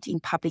not in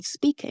public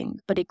speaking,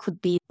 but it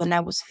could be when I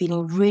was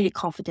feeling really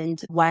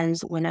confident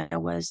once when I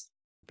was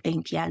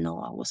playing piano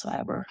or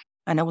whatsoever,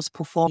 and I was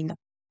performing the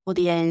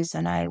audience,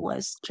 and I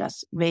was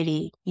just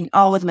really in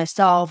awe with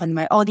myself and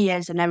my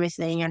audience and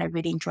everything, and I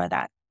really enjoyed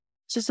that.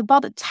 So it's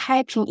about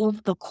tapping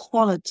into the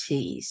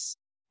qualities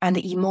and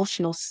the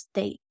emotional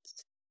state,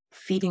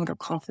 feeling the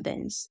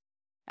confidence.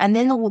 And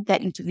then we'll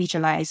get into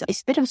visualize.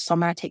 It's a bit of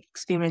somatic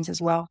experience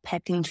as well,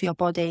 tapping into your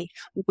body,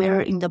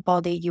 where in the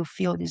body you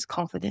feel this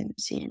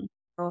confidence in.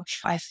 So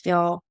I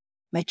feel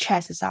my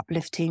chest is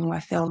uplifting.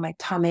 I feel my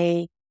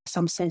tummy,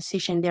 some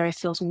sensation there. It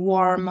feels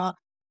warm.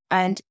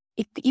 And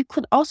you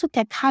could also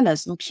get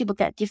colors, and people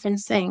get different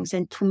things.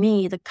 And to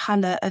me, the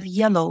color of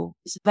yellow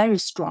is very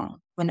strong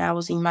when I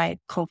was in my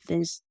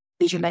confidence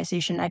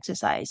visualization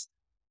exercise.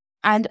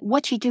 And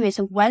what you do is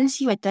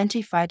once you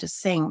identify the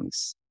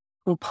things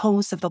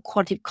composed of the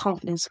quality of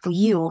confidence for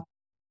you,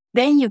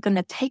 then you're going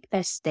to take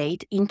that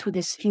state into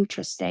this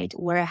future state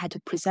where I had to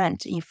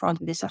present in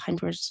front of this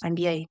 100th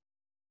MBA.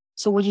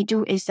 So what you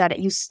do is that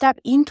you step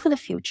into the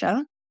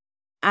future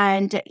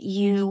and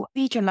you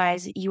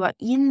visualize you are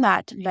in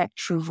that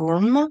lecture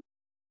room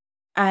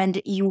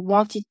and you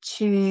wanted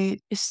to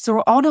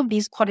throw all of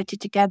these qualities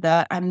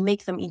together and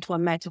make them into a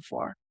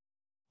metaphor.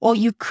 Or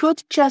you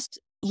could just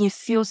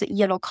infuse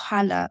yellow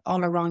color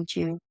all around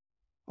you.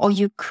 Or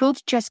you could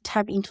just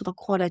tap into the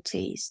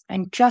qualities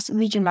and just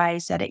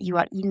visualize that you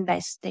are in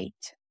that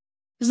state.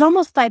 It's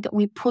almost like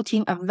we're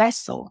putting a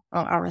vessel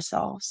on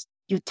ourselves.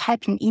 You're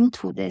tapping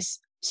into this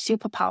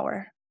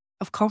superpower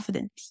of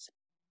confidence.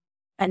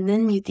 And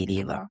then you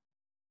deliver.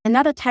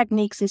 Another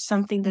technique is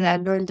something that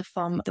I learned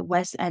from the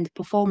West End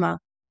performer.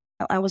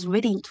 I was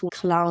really into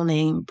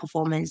clowning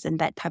performance and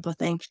that type of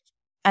thing.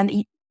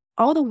 And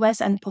all the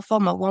West End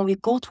performer, when we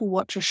go to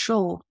watch a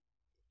show,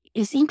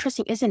 it's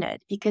interesting, isn't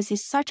it? Because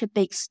it's such a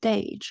big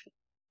stage.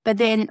 But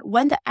then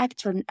when the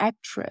actor and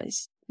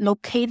actress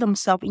locate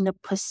themselves in a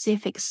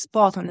specific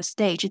spot on the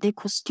stage, they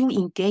could still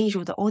engage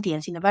with the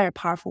audience in a very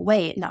powerful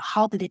way. Now,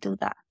 how do they do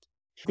that?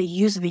 They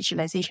use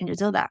visualization to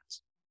do that.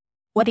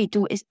 What they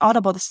do is all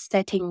about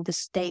setting the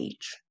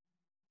stage.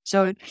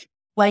 So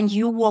when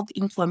you walk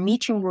into a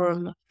meeting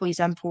room, for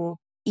example,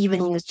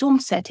 even in a Zoom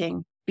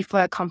setting, before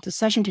I come to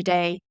session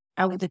today,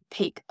 I would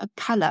pick a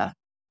color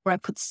where I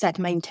could set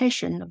my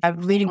intention. I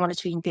really wanted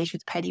to engage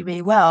with Patty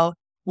really well.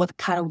 What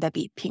color would that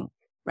be? Pink,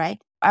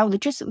 right? I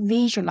would just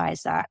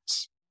visualize that,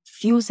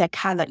 fuse that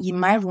color in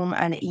my room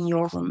and in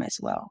your room as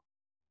well.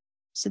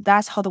 So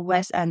that's how the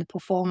West End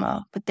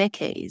performer for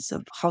decades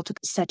of how to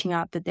setting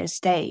up their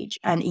stage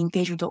and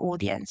engage with the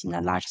audience in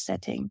a large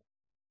setting.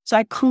 So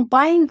I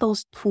combine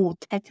those two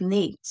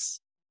techniques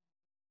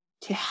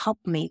to help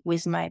me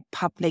with my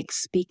public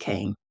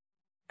speaking.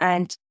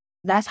 And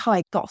that's how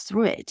I got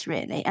through it,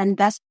 really. And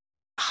that's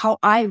how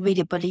I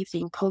really believe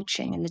in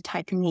coaching and the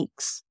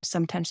techniques.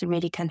 Sometimes it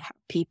really can help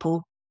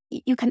people.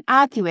 You can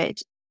argue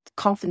it.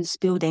 Confidence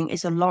building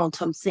is a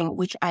long-term thing,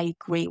 which I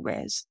agree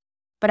with.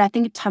 But I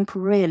think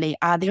temporarily,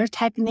 are there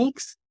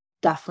techniques?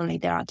 Definitely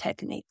there are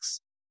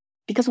techniques.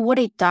 Because what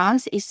it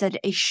does is that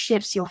it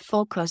shifts your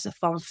focus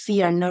from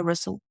fear and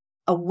nervous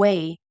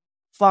away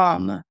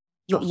from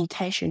your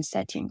intention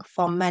setting,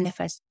 from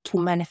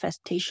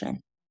manifestation.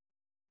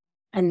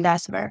 And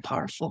that's very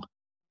powerful.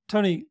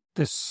 Toni,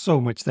 there's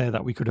so much there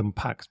that we could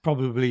unpack,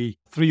 probably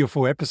 3 or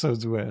 4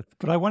 episodes worth.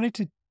 But I wanted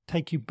to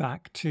take you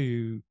back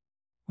to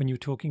when you were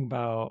talking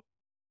about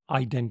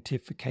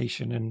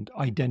identification and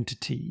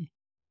identity.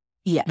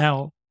 Yeah.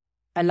 Now,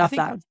 I love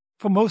that.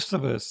 For most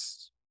of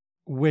us,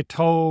 we're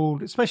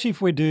told, especially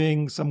if we're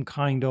doing some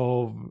kind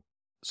of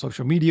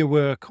social media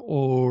work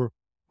or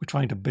we're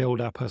trying to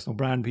build our personal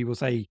brand, people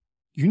say,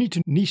 you need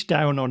to niche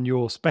down on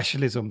your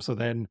specialism so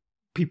then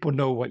people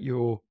know what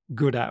you're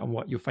good at and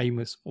what you're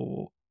famous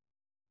for.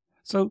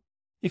 So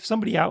if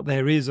somebody out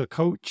there is a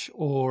coach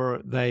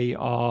or they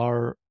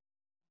are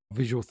a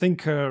visual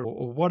thinker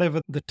or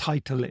whatever the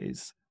title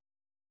is,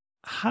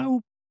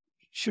 how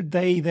should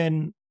they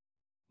then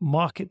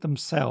market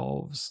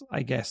themselves,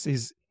 I guess,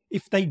 is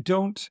if they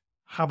don't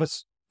have a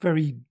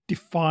very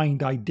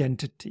defined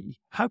identity,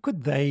 how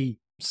could they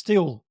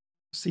still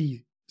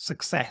see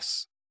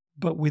success,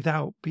 but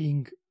without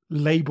being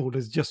labeled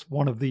as just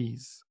one of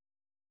these?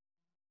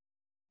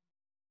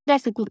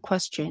 That's a good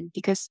question,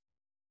 because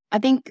I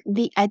think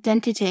the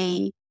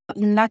identity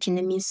in Latin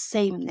means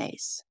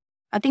sameness.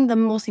 I think the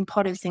most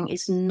important thing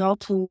is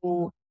not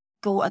to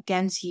go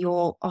against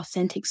your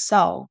authentic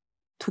self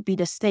to be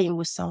the same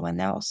with someone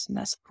else. And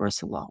that's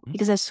first of all.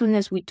 Because as soon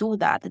as we do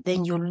that,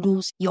 then you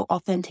lose your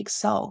authentic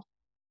self.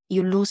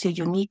 You lose your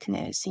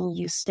uniqueness and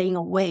you staying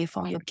away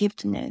from your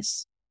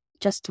giftedness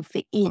just to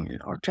fit in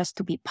or just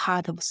to be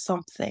part of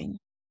something.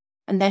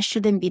 And that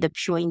shouldn't be the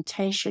pure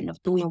intention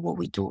of doing what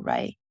we do,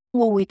 right?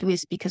 What we do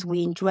is because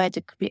we enjoy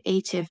the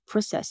creative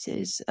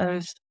processes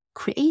of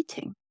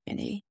creating,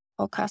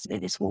 podcast.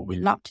 That is what we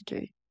love to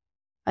do.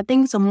 I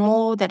think the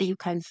more that you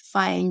can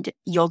find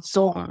your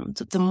zone,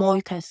 the more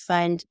you can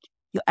find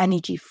your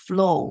energy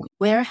flow,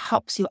 where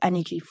helps your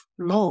energy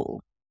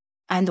flow,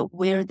 and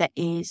where that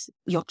is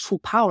your true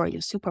power,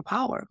 your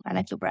superpower. I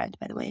like your brand,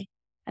 by the way.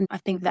 And I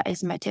think that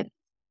is my tip.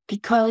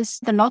 Because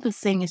a lot of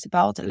things is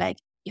about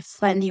you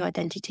find your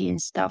identity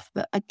and stuff.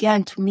 But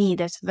again, to me,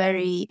 that's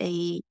very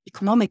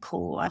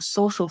economical, a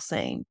social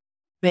thing,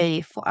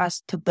 way for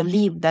us to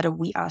believe that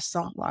we are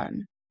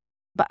someone.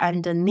 But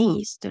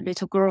underneath, the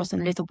little girls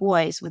and little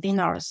boys within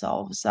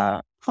ourselves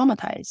are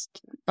traumatized,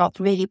 not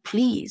really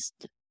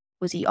pleased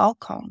with the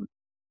outcome,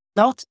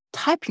 not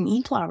tapping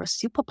into our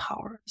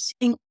superpowers.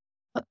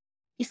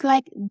 It's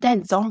like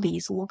dead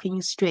zombies walking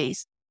in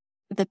streets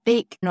with a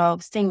big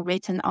thing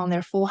written on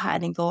their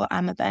forehead and go,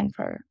 I'm a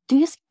banker. Do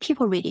you think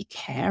people really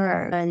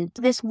care? And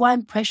this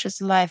one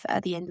precious life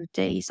at the end of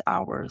the day is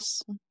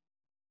ours.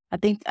 I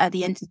think at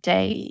the end of the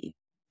day,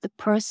 the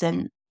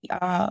person we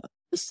are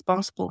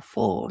responsible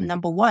for,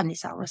 number one,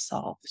 is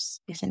ourselves,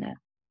 isn't it?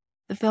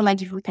 I feel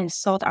like if we can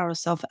sort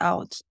ourselves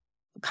out,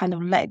 kind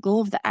of let go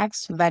of the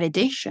extra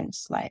validation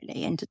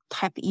slightly and to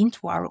tap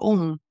into our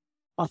own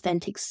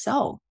authentic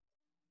self,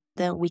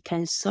 then we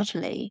can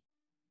certainly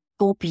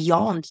go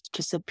beyond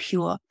just a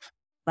pure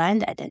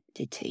brand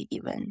identity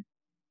even.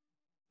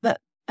 But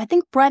I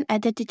think brand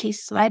identity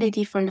is slightly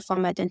different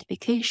from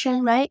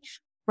identification, right?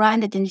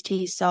 Brand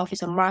identity itself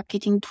is a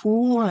marketing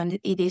tool, and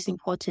it is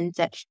important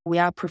that we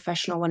are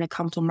professional when it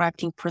comes to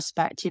marketing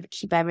perspective,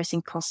 keep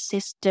everything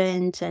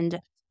consistent and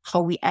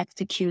how we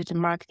execute the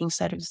marketing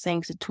side of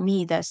things. To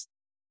me, that's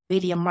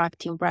really a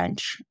marketing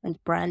branch and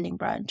branding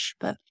branch.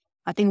 But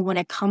I think when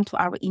it comes to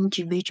our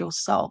individual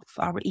self,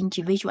 our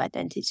individual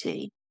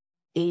identity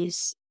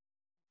is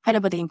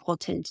incredibly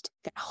important to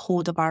get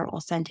hold of our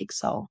authentic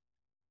self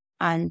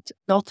and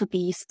not to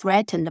be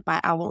threatened by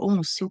our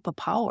own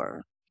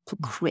superpower to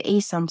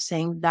create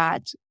something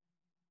that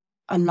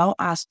allow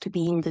us to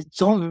be in the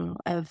zone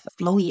of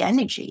flowy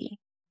energy.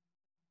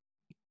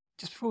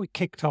 Just before we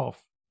kicked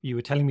off, you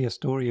were telling me a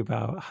story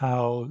about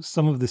how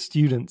some of the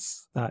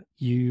students that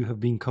you have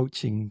been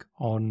coaching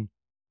on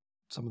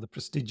some of the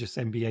prestigious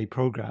MBA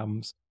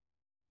programs,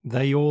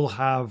 they all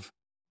have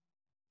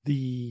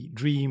the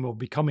dream of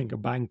becoming a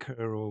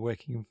banker or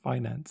working in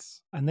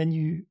finance. And then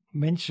you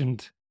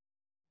mentioned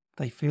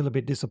they feel a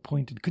bit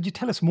disappointed. Could you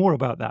tell us more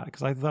about that?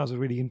 Because I thought that was a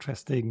really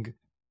interesting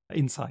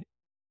insight.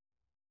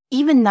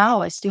 Even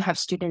now, I still have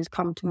students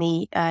come to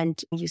me and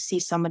you see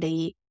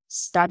somebody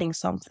studying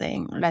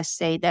something. Let's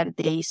say that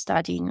they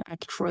studying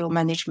actuarial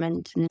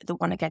management and they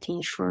want to get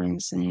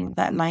insurance and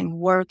that line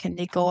work. And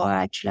they go,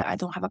 actually, I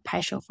don't have a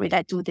passion for it.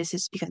 I do this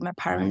is because my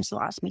parents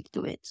will ask me to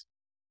do it.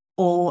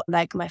 Or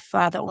like my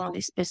father owned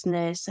this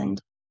business and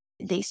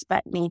they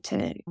expect me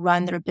to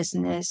run their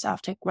business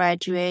after I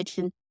graduate.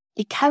 And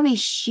they carry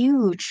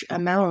huge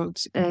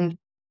amounts of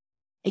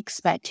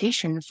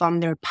expectation from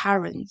their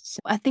parents.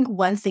 I think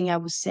one thing I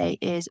would say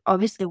is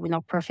obviously we're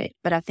not perfect,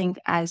 but I think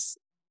as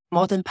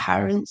modern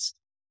parents,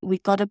 we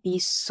got to be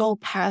so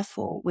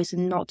careful with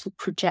not to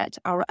project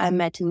our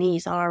unmet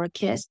needs on our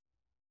kids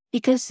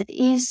because it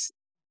is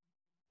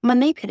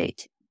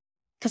manipulated.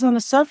 Because on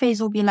the surface,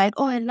 it will be like,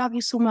 oh, I love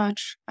you so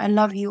much. I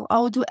love you. I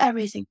will do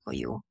everything for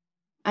you.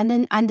 And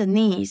then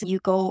underneath, you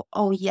go,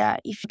 oh, yeah,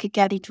 if you could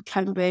get into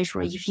Cambridge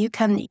or if you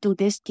can do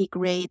this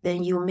degree,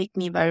 then you make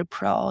me very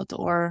proud.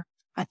 Or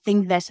I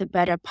think that's a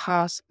better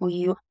path for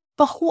you.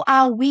 But who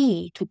are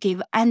we to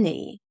give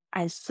any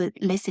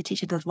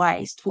unsolicited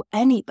advice to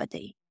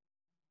anybody?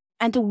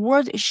 And the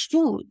word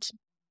should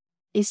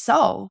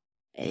itself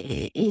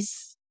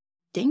is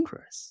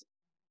dangerous.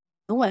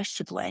 No one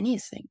should do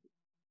anything.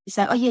 It's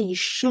like, oh yeah, you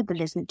should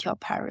listen to your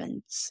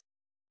parents.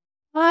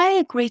 I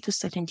agree to a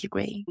certain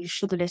degree. You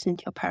should listen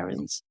to your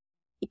parents.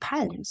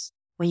 Depends.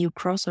 When you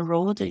cross a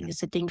road and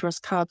there's a dangerous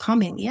car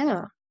coming,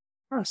 yeah, of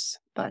course.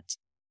 But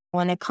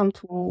when it comes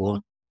to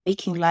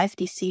making life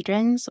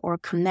decisions or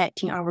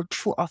connecting our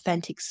true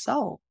authentic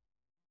self,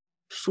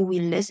 should we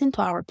listen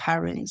to our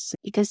parents?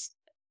 Because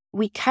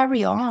we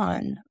carry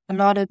on a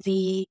lot of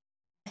the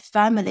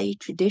family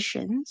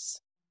traditions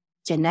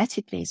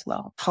genetically as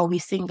well, how we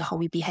think, how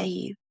we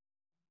behave,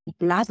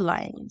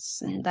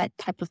 bloodlines and that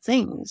type of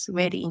things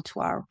really into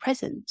our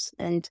presence.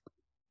 And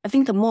I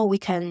think the more we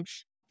can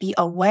be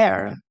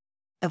aware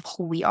of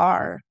who we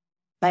are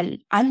by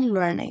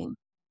unlearning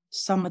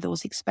some of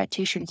those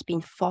expectations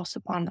being forced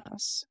upon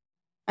us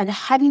and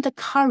having the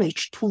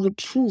courage to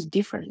choose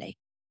differently,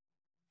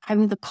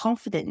 having the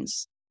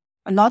confidence.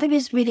 A lot of it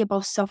is really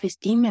about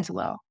self-esteem as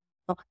well.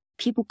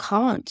 People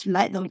can't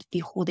let them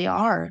be who they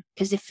are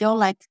because they feel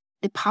like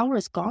the power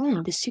is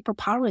gone. The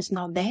superpower is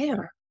not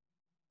there.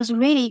 It's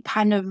really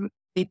kind of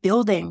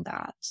rebuilding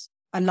that,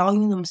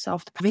 allowing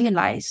themselves to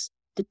realize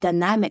the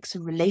dynamics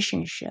of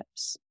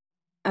relationships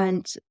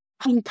and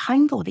how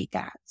entangled it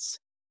gets.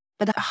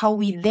 But how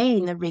we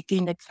then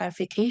regain the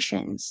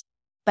clarifications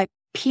by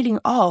peeling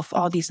off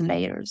all these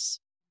layers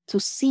to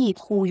see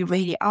who we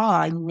really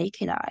are in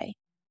naked eye.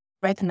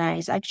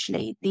 Recognize,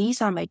 actually,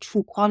 these are my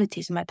true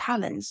qualities, my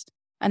talents,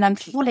 and I'm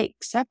fully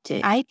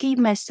accepted. I give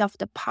myself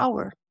the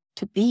power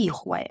to be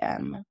who I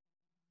am,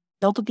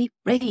 not to be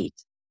afraid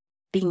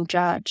being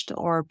judged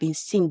or being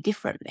seen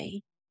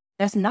differently.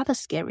 That's not a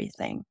scary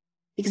thing.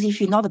 Because if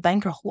you're not a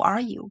banker, who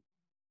are you?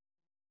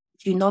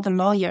 If you're not a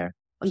lawyer,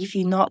 or if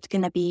you're not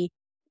going to be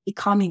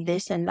becoming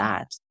this and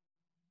that.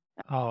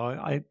 Oh,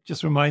 it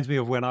just reminds me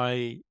of when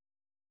I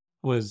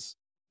was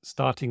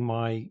starting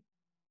my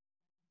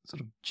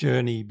sort of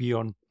journey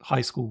beyond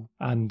high school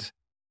and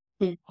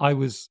I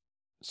was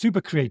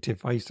super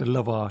creative. I used to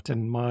love art,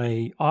 and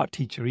my art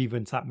teacher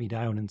even sat me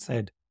down and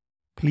said,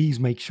 please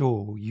make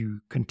sure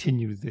you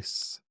continue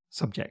this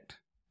subject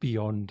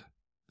beyond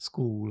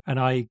school. And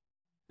I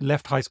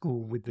left high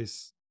school with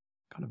this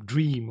kind of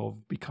dream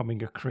of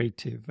becoming a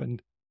creative.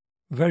 And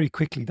very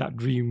quickly that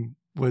dream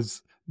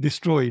was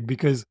destroyed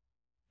because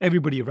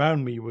everybody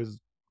around me was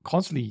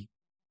constantly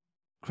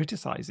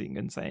criticizing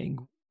and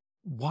saying,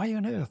 why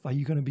on earth are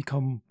you going to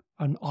become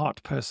an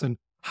art person?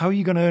 How are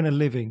you going to earn a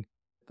living?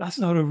 That's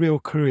not a real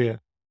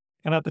career.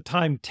 And at the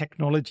time,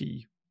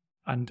 technology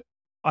and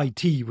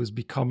IT was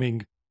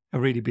becoming a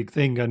really big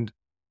thing. And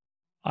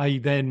I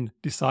then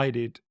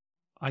decided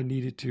I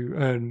needed to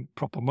earn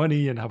proper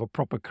money and have a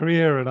proper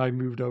career. And I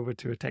moved over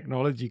to a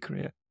technology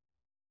career.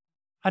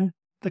 And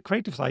the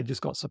creative side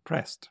just got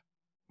suppressed.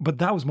 But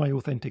that was my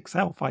authentic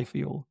self, I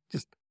feel,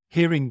 just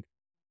hearing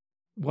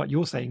what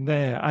you're saying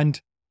there. And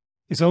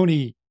it's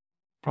only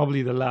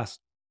probably the last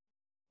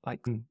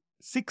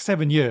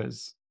 6-7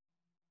 years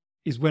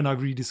is when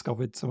I've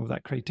rediscovered some of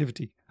that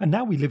creativity. And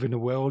now we live in a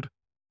world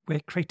where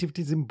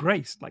creativity is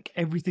embraced. Like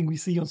everything we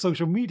see on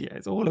social media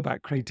is all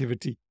about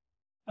creativity.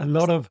 A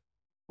lot of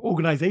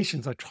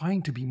organizations are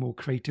trying to be more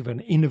creative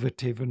and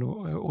innovative and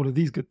all of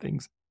these good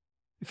things.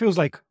 It feels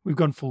like we've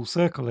gone full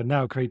circle and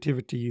now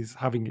creativity is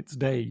having its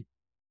day.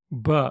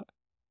 But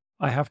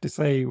I have to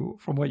say,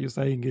 from what you're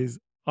saying, is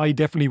I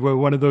definitely were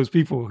one of those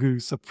people who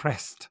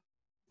suppressed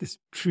this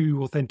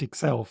true, authentic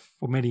self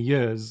for many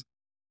years.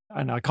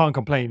 And I can't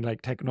complain,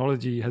 like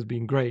technology has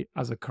been great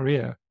as a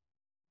career,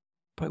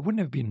 but it wouldn't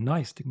have been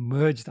nice to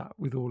merge that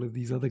with all of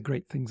these other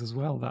great things as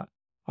well that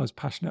I was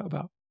passionate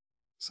about.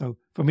 So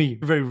for me,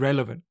 very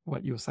relevant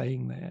what you're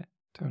saying there,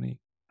 Toni.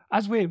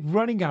 As we're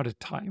running out of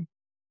time,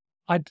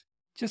 I'd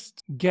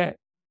just get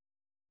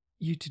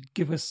you to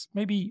give us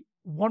maybe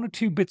one or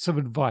two bits of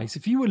advice.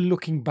 If you were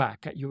looking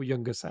back at your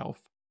younger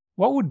self,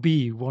 what would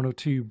be one or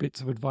two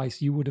bits of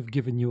advice you would have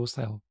given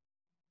yourself?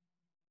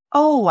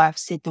 Oh, I've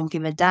said don't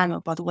give a damn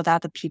about what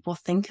other people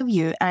think of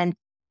you, and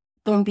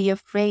don't be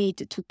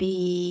afraid to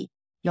be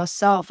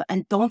yourself,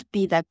 and don't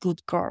be that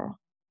good girl.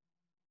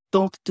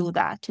 Don't do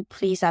that to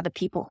please other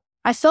people.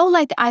 I felt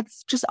like I've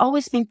just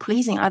always been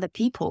pleasing other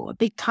people a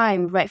big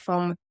time, right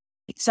from,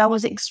 so I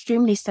was an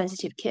extremely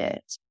sensitive kid.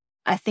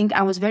 I think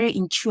I was very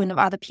in tune of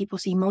other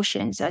people's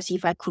emotions, as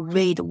if I could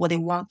read what they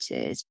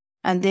wanted.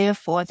 And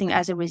therefore, I think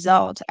as a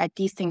result, I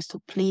did things to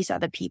please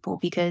other people,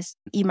 because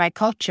in my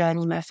culture and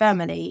in my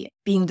family,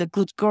 being the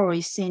good girl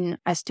is seen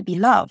as to be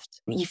loved.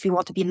 If you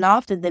want to be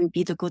loved, then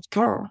be the good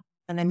girl.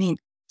 And I mean,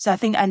 so I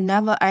think I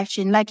never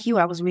actually, like you,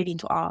 I was really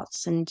into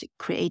arts and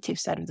creative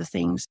side of the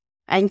things.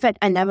 And in fact,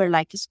 I never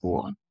liked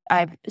school.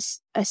 I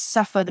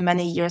suffered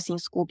many years in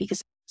school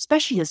because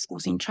especially the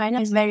schools in China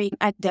is very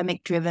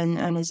academic driven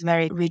and is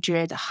very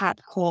rigid,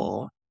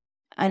 hardcore.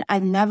 And I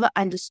never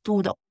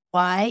understood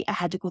why I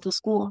had to go to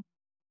school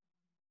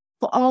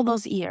for all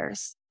those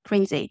years.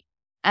 Crazy.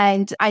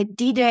 And I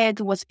did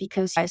it was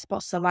because it's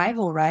about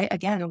survival, right?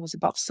 Again, it was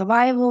about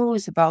survival.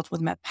 It's about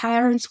what my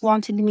parents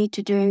wanted me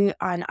to do.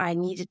 And I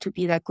needed to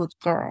be that good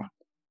girl.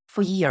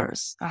 For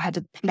years, I had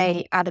to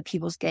play other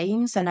people's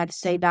games. And I'd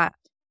say that,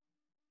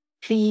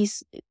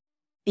 please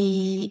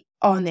be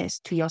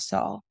honest to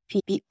yourself.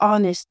 Be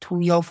honest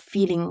to your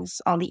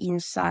feelings on the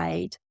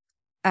inside,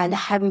 and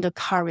having the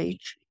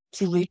courage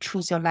to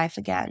re-choose your life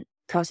again,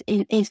 because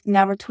it's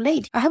never too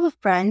late. I have a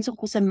friend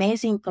who's an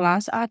amazing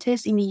glass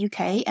artist in the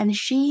UK, and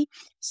she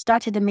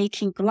started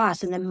making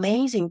glass and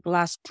amazing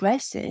glass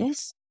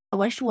dresses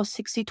when she was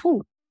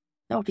 62.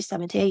 That would be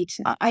 78.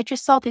 I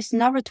just thought it's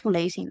never too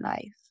late in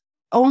life.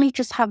 Only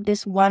just have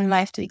this one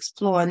life to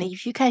explore. And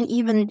if you can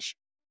even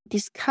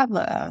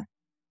discover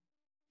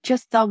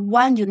just that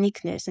one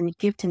uniqueness and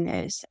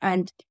giftedness,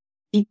 and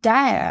be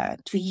there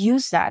to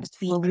use that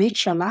to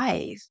enrich your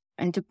life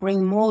and to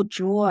bring more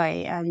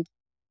joy and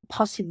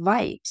positive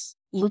vibes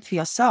into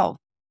yourself,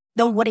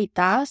 then what it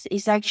does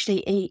is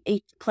actually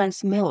it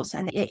plants mills,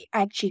 and it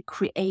actually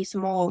creates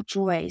more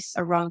joys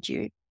around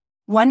you.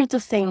 One of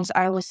the things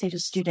I always say to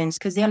students,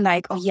 because they're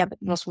like, oh yeah, but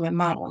that's what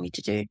my mom wanted me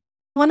to do.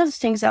 One of the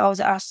things I always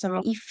ask them,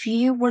 if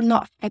you were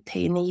not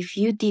happy and if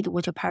you did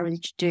what your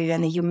parents do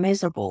and you're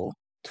miserable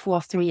 2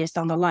 or 3 years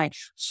down the line,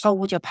 how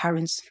would your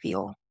parents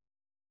feel?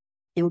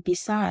 They would be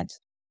sad.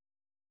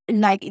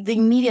 Like the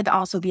immediate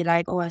answer would be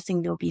like, oh, I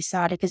think they'll be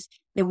sad because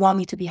they want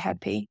me to be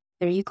happy.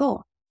 There you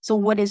go. So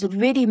what is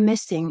really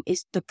missing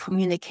is the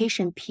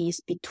communication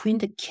piece between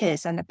the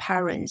kids and the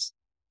parents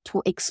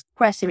to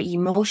express their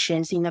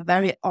emotions in a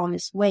very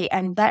honest way.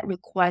 And that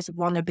requires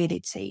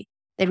vulnerability.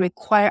 They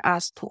require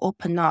us to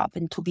open up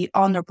and to be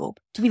honorable,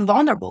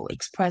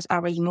 express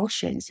our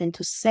emotions and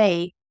to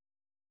say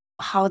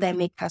how they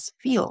make us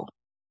feel.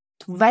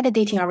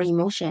 Validating our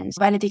emotions,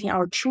 validating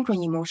our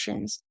children's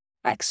emotions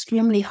are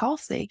extremely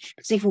healthy.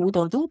 Because if we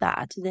don't do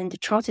that, then the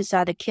chances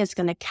are the kids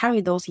going to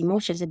carry those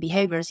emotions and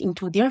behaviors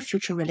into their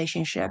future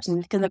relationships, and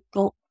it's going to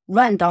go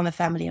run down the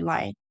family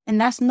line.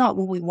 And that's not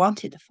what we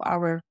wanted for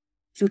our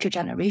future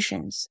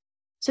generations.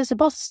 So it's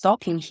about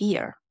stopping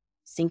here.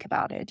 Think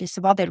about it. It's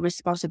about that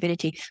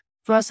responsibility.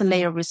 First, a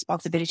layer of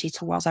responsibility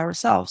towards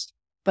ourselves,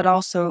 but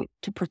also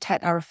to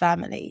protect our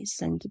families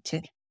and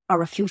to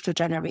our future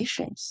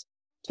generations.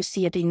 To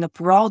see it in the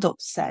broader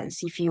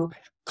sense. If you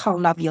can't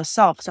love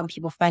yourself, some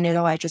people find it,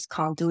 oh, I just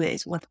can't do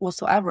it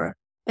whatsoever.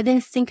 But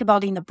then think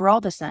about it in the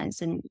broader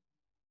sense and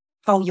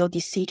how your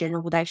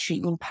decision would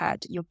actually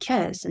impact your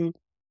kids and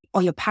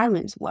or your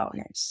parents'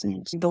 wellness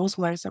and those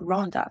ones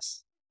around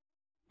us.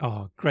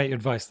 Oh, great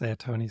advice there,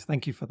 Toni.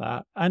 Thank you for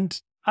that. And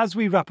as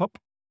we wrap up,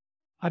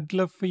 I'd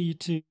love for you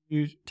to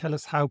tell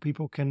us how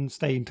people can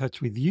stay in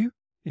touch with you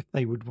if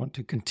they would want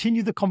to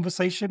continue the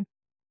conversation.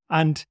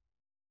 And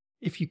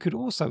if you could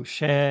also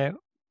share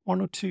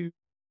one or two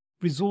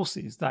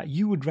resources that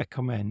you would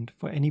recommend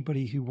for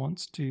anybody who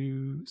wants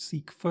to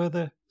seek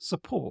further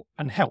support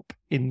and help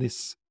in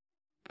this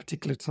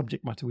particular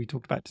subject matter we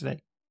talked about today.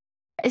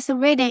 It's a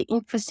really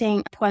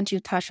interesting point you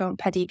touched on,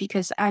 Patty,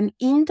 because I'm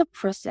in the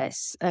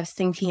process of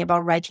thinking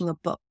about writing a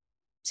book.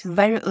 It's a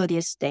very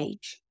early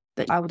stage,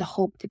 but I would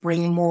hope to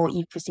bring more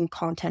interesting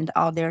content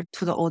out there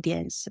to the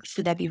audience.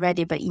 Should I be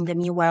ready? But in the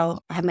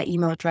meanwhile, I have my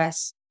email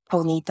address,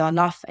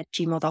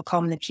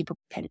 toni.luff@gmail.com, that people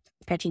can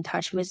get in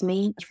touch with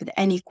me. If you have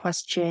any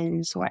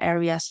questions or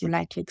areas you'd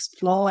like to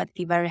explore, I'd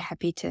be very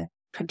happy to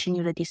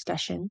continue the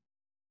discussion.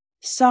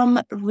 Some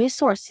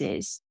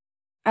resources,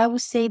 I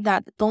would say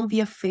that don't be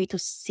afraid to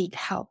seek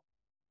help.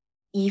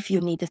 If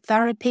you need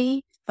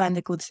therapy, find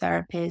a good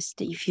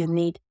therapist. If you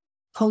need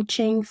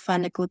coaching,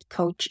 find a good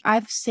coach.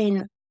 I've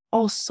seen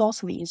all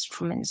sorts of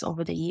instruments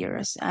over the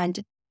years,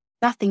 and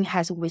nothing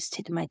has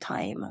wasted my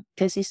time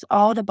because it's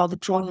all about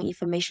drawing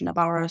information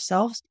about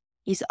ourselves.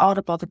 It's all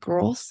about the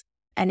growth,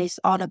 and it's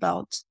all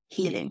about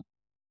healing.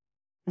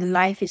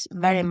 Life is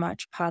very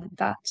much part of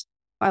that.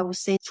 I would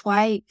say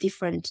try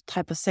different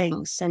type of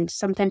things. And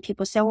sometimes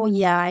people say, oh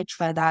yeah, I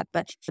tried that,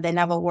 but they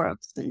never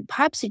worked. And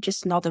perhaps it's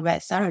just not the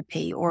right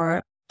therapy,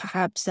 or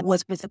perhaps it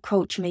was with a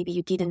coach maybe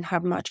you didn't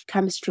have much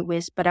chemistry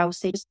with. But I would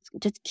say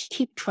just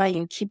keep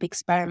trying, keep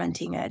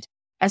experimenting it.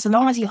 As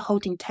long as you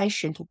hold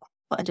intention to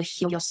grow and to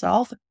heal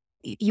yourself,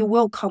 you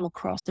will come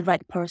across the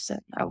right person,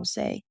 I would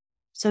say.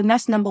 So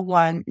that's number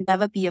one.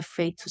 Never be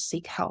afraid to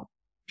seek help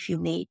if you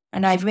need.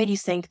 And I really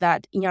think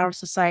that in our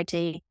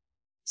society,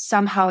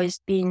 somehow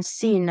it's being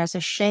seen as a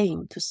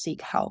shame to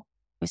seek help,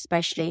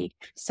 especially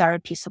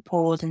therapy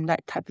support and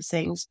that type of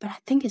things. But I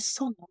think it's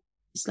so normal.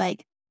 It's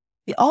like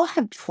we all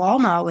have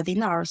trauma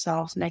within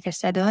ourselves. Like I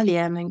said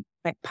earlier, I mean,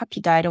 my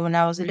puppy died when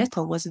I was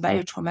little, was a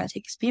very traumatic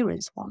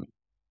experience for me.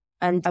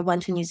 And I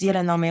went to New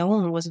Zealand on my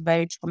own. It was a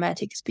very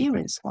traumatic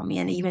experience for me.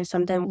 And even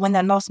sometimes when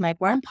I lost my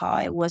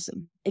grandpa, it was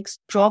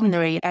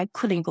extraordinary. I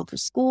couldn't go to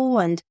school,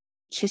 and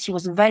she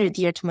was very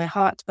dear to my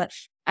heart. But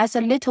as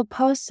a little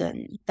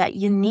person, that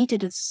you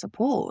needed the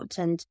support,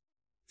 and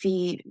if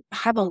you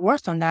haven't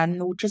worked on that, it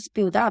will just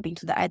build up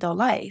into the adult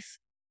life.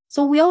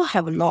 So we all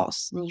have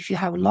loss. And if you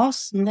have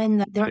loss,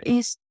 then there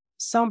is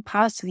some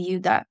parts of you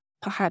that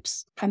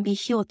perhaps can be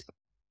healed.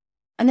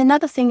 And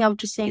another thing I would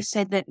just say is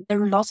that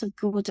there are lots of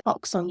good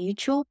talks on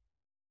YouTube.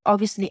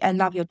 Obviously, I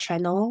love your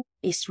channel.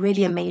 It's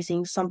really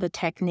amazing. Some of the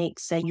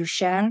techniques that you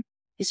share.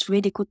 It's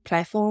really good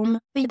platform.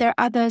 But there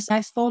are others.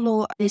 I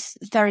follow this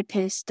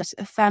therapist,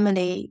 a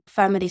family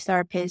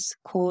therapist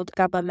called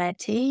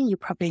Gabameti. You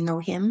probably know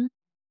him.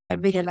 I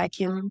really like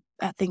him.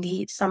 I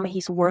think some of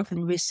his work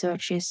and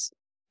research is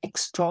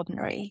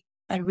extraordinary.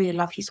 I really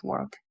love his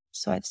work.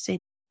 So I'd say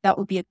that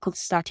would be a good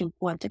starting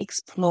point to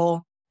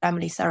explore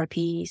family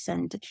therapies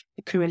and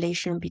the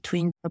correlation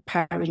between the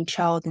parent,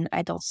 child, and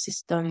adult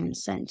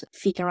systems, and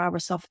figure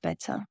ourselves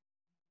better.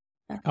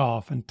 Oh,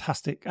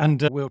 fantastic.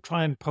 And we'll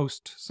try and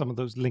post some of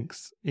those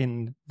links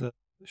in the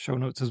show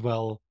notes as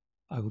well.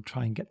 I will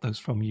try and get those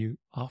from you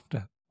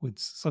afterwards.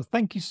 So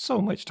thank you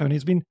so much, Toni.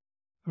 It's been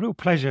a real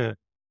pleasure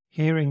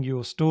hearing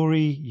your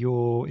story,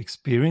 your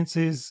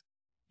experiences,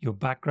 your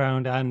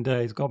background, and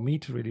it's got me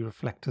to really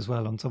reflect as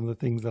well on some of the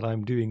things that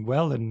I'm doing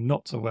well and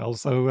not so well.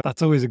 So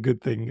that's always a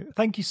good thing.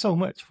 Thank you so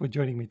much for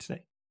joining me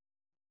today.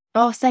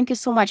 Oh, thank you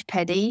so much,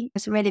 Paddy.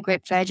 It's a really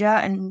great pleasure.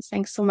 And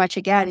thanks so much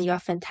again. You're a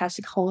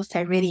fantastic host.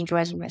 I really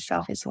enjoyed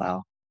myself as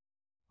well.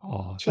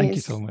 Oh, Cheers. thank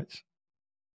you so much.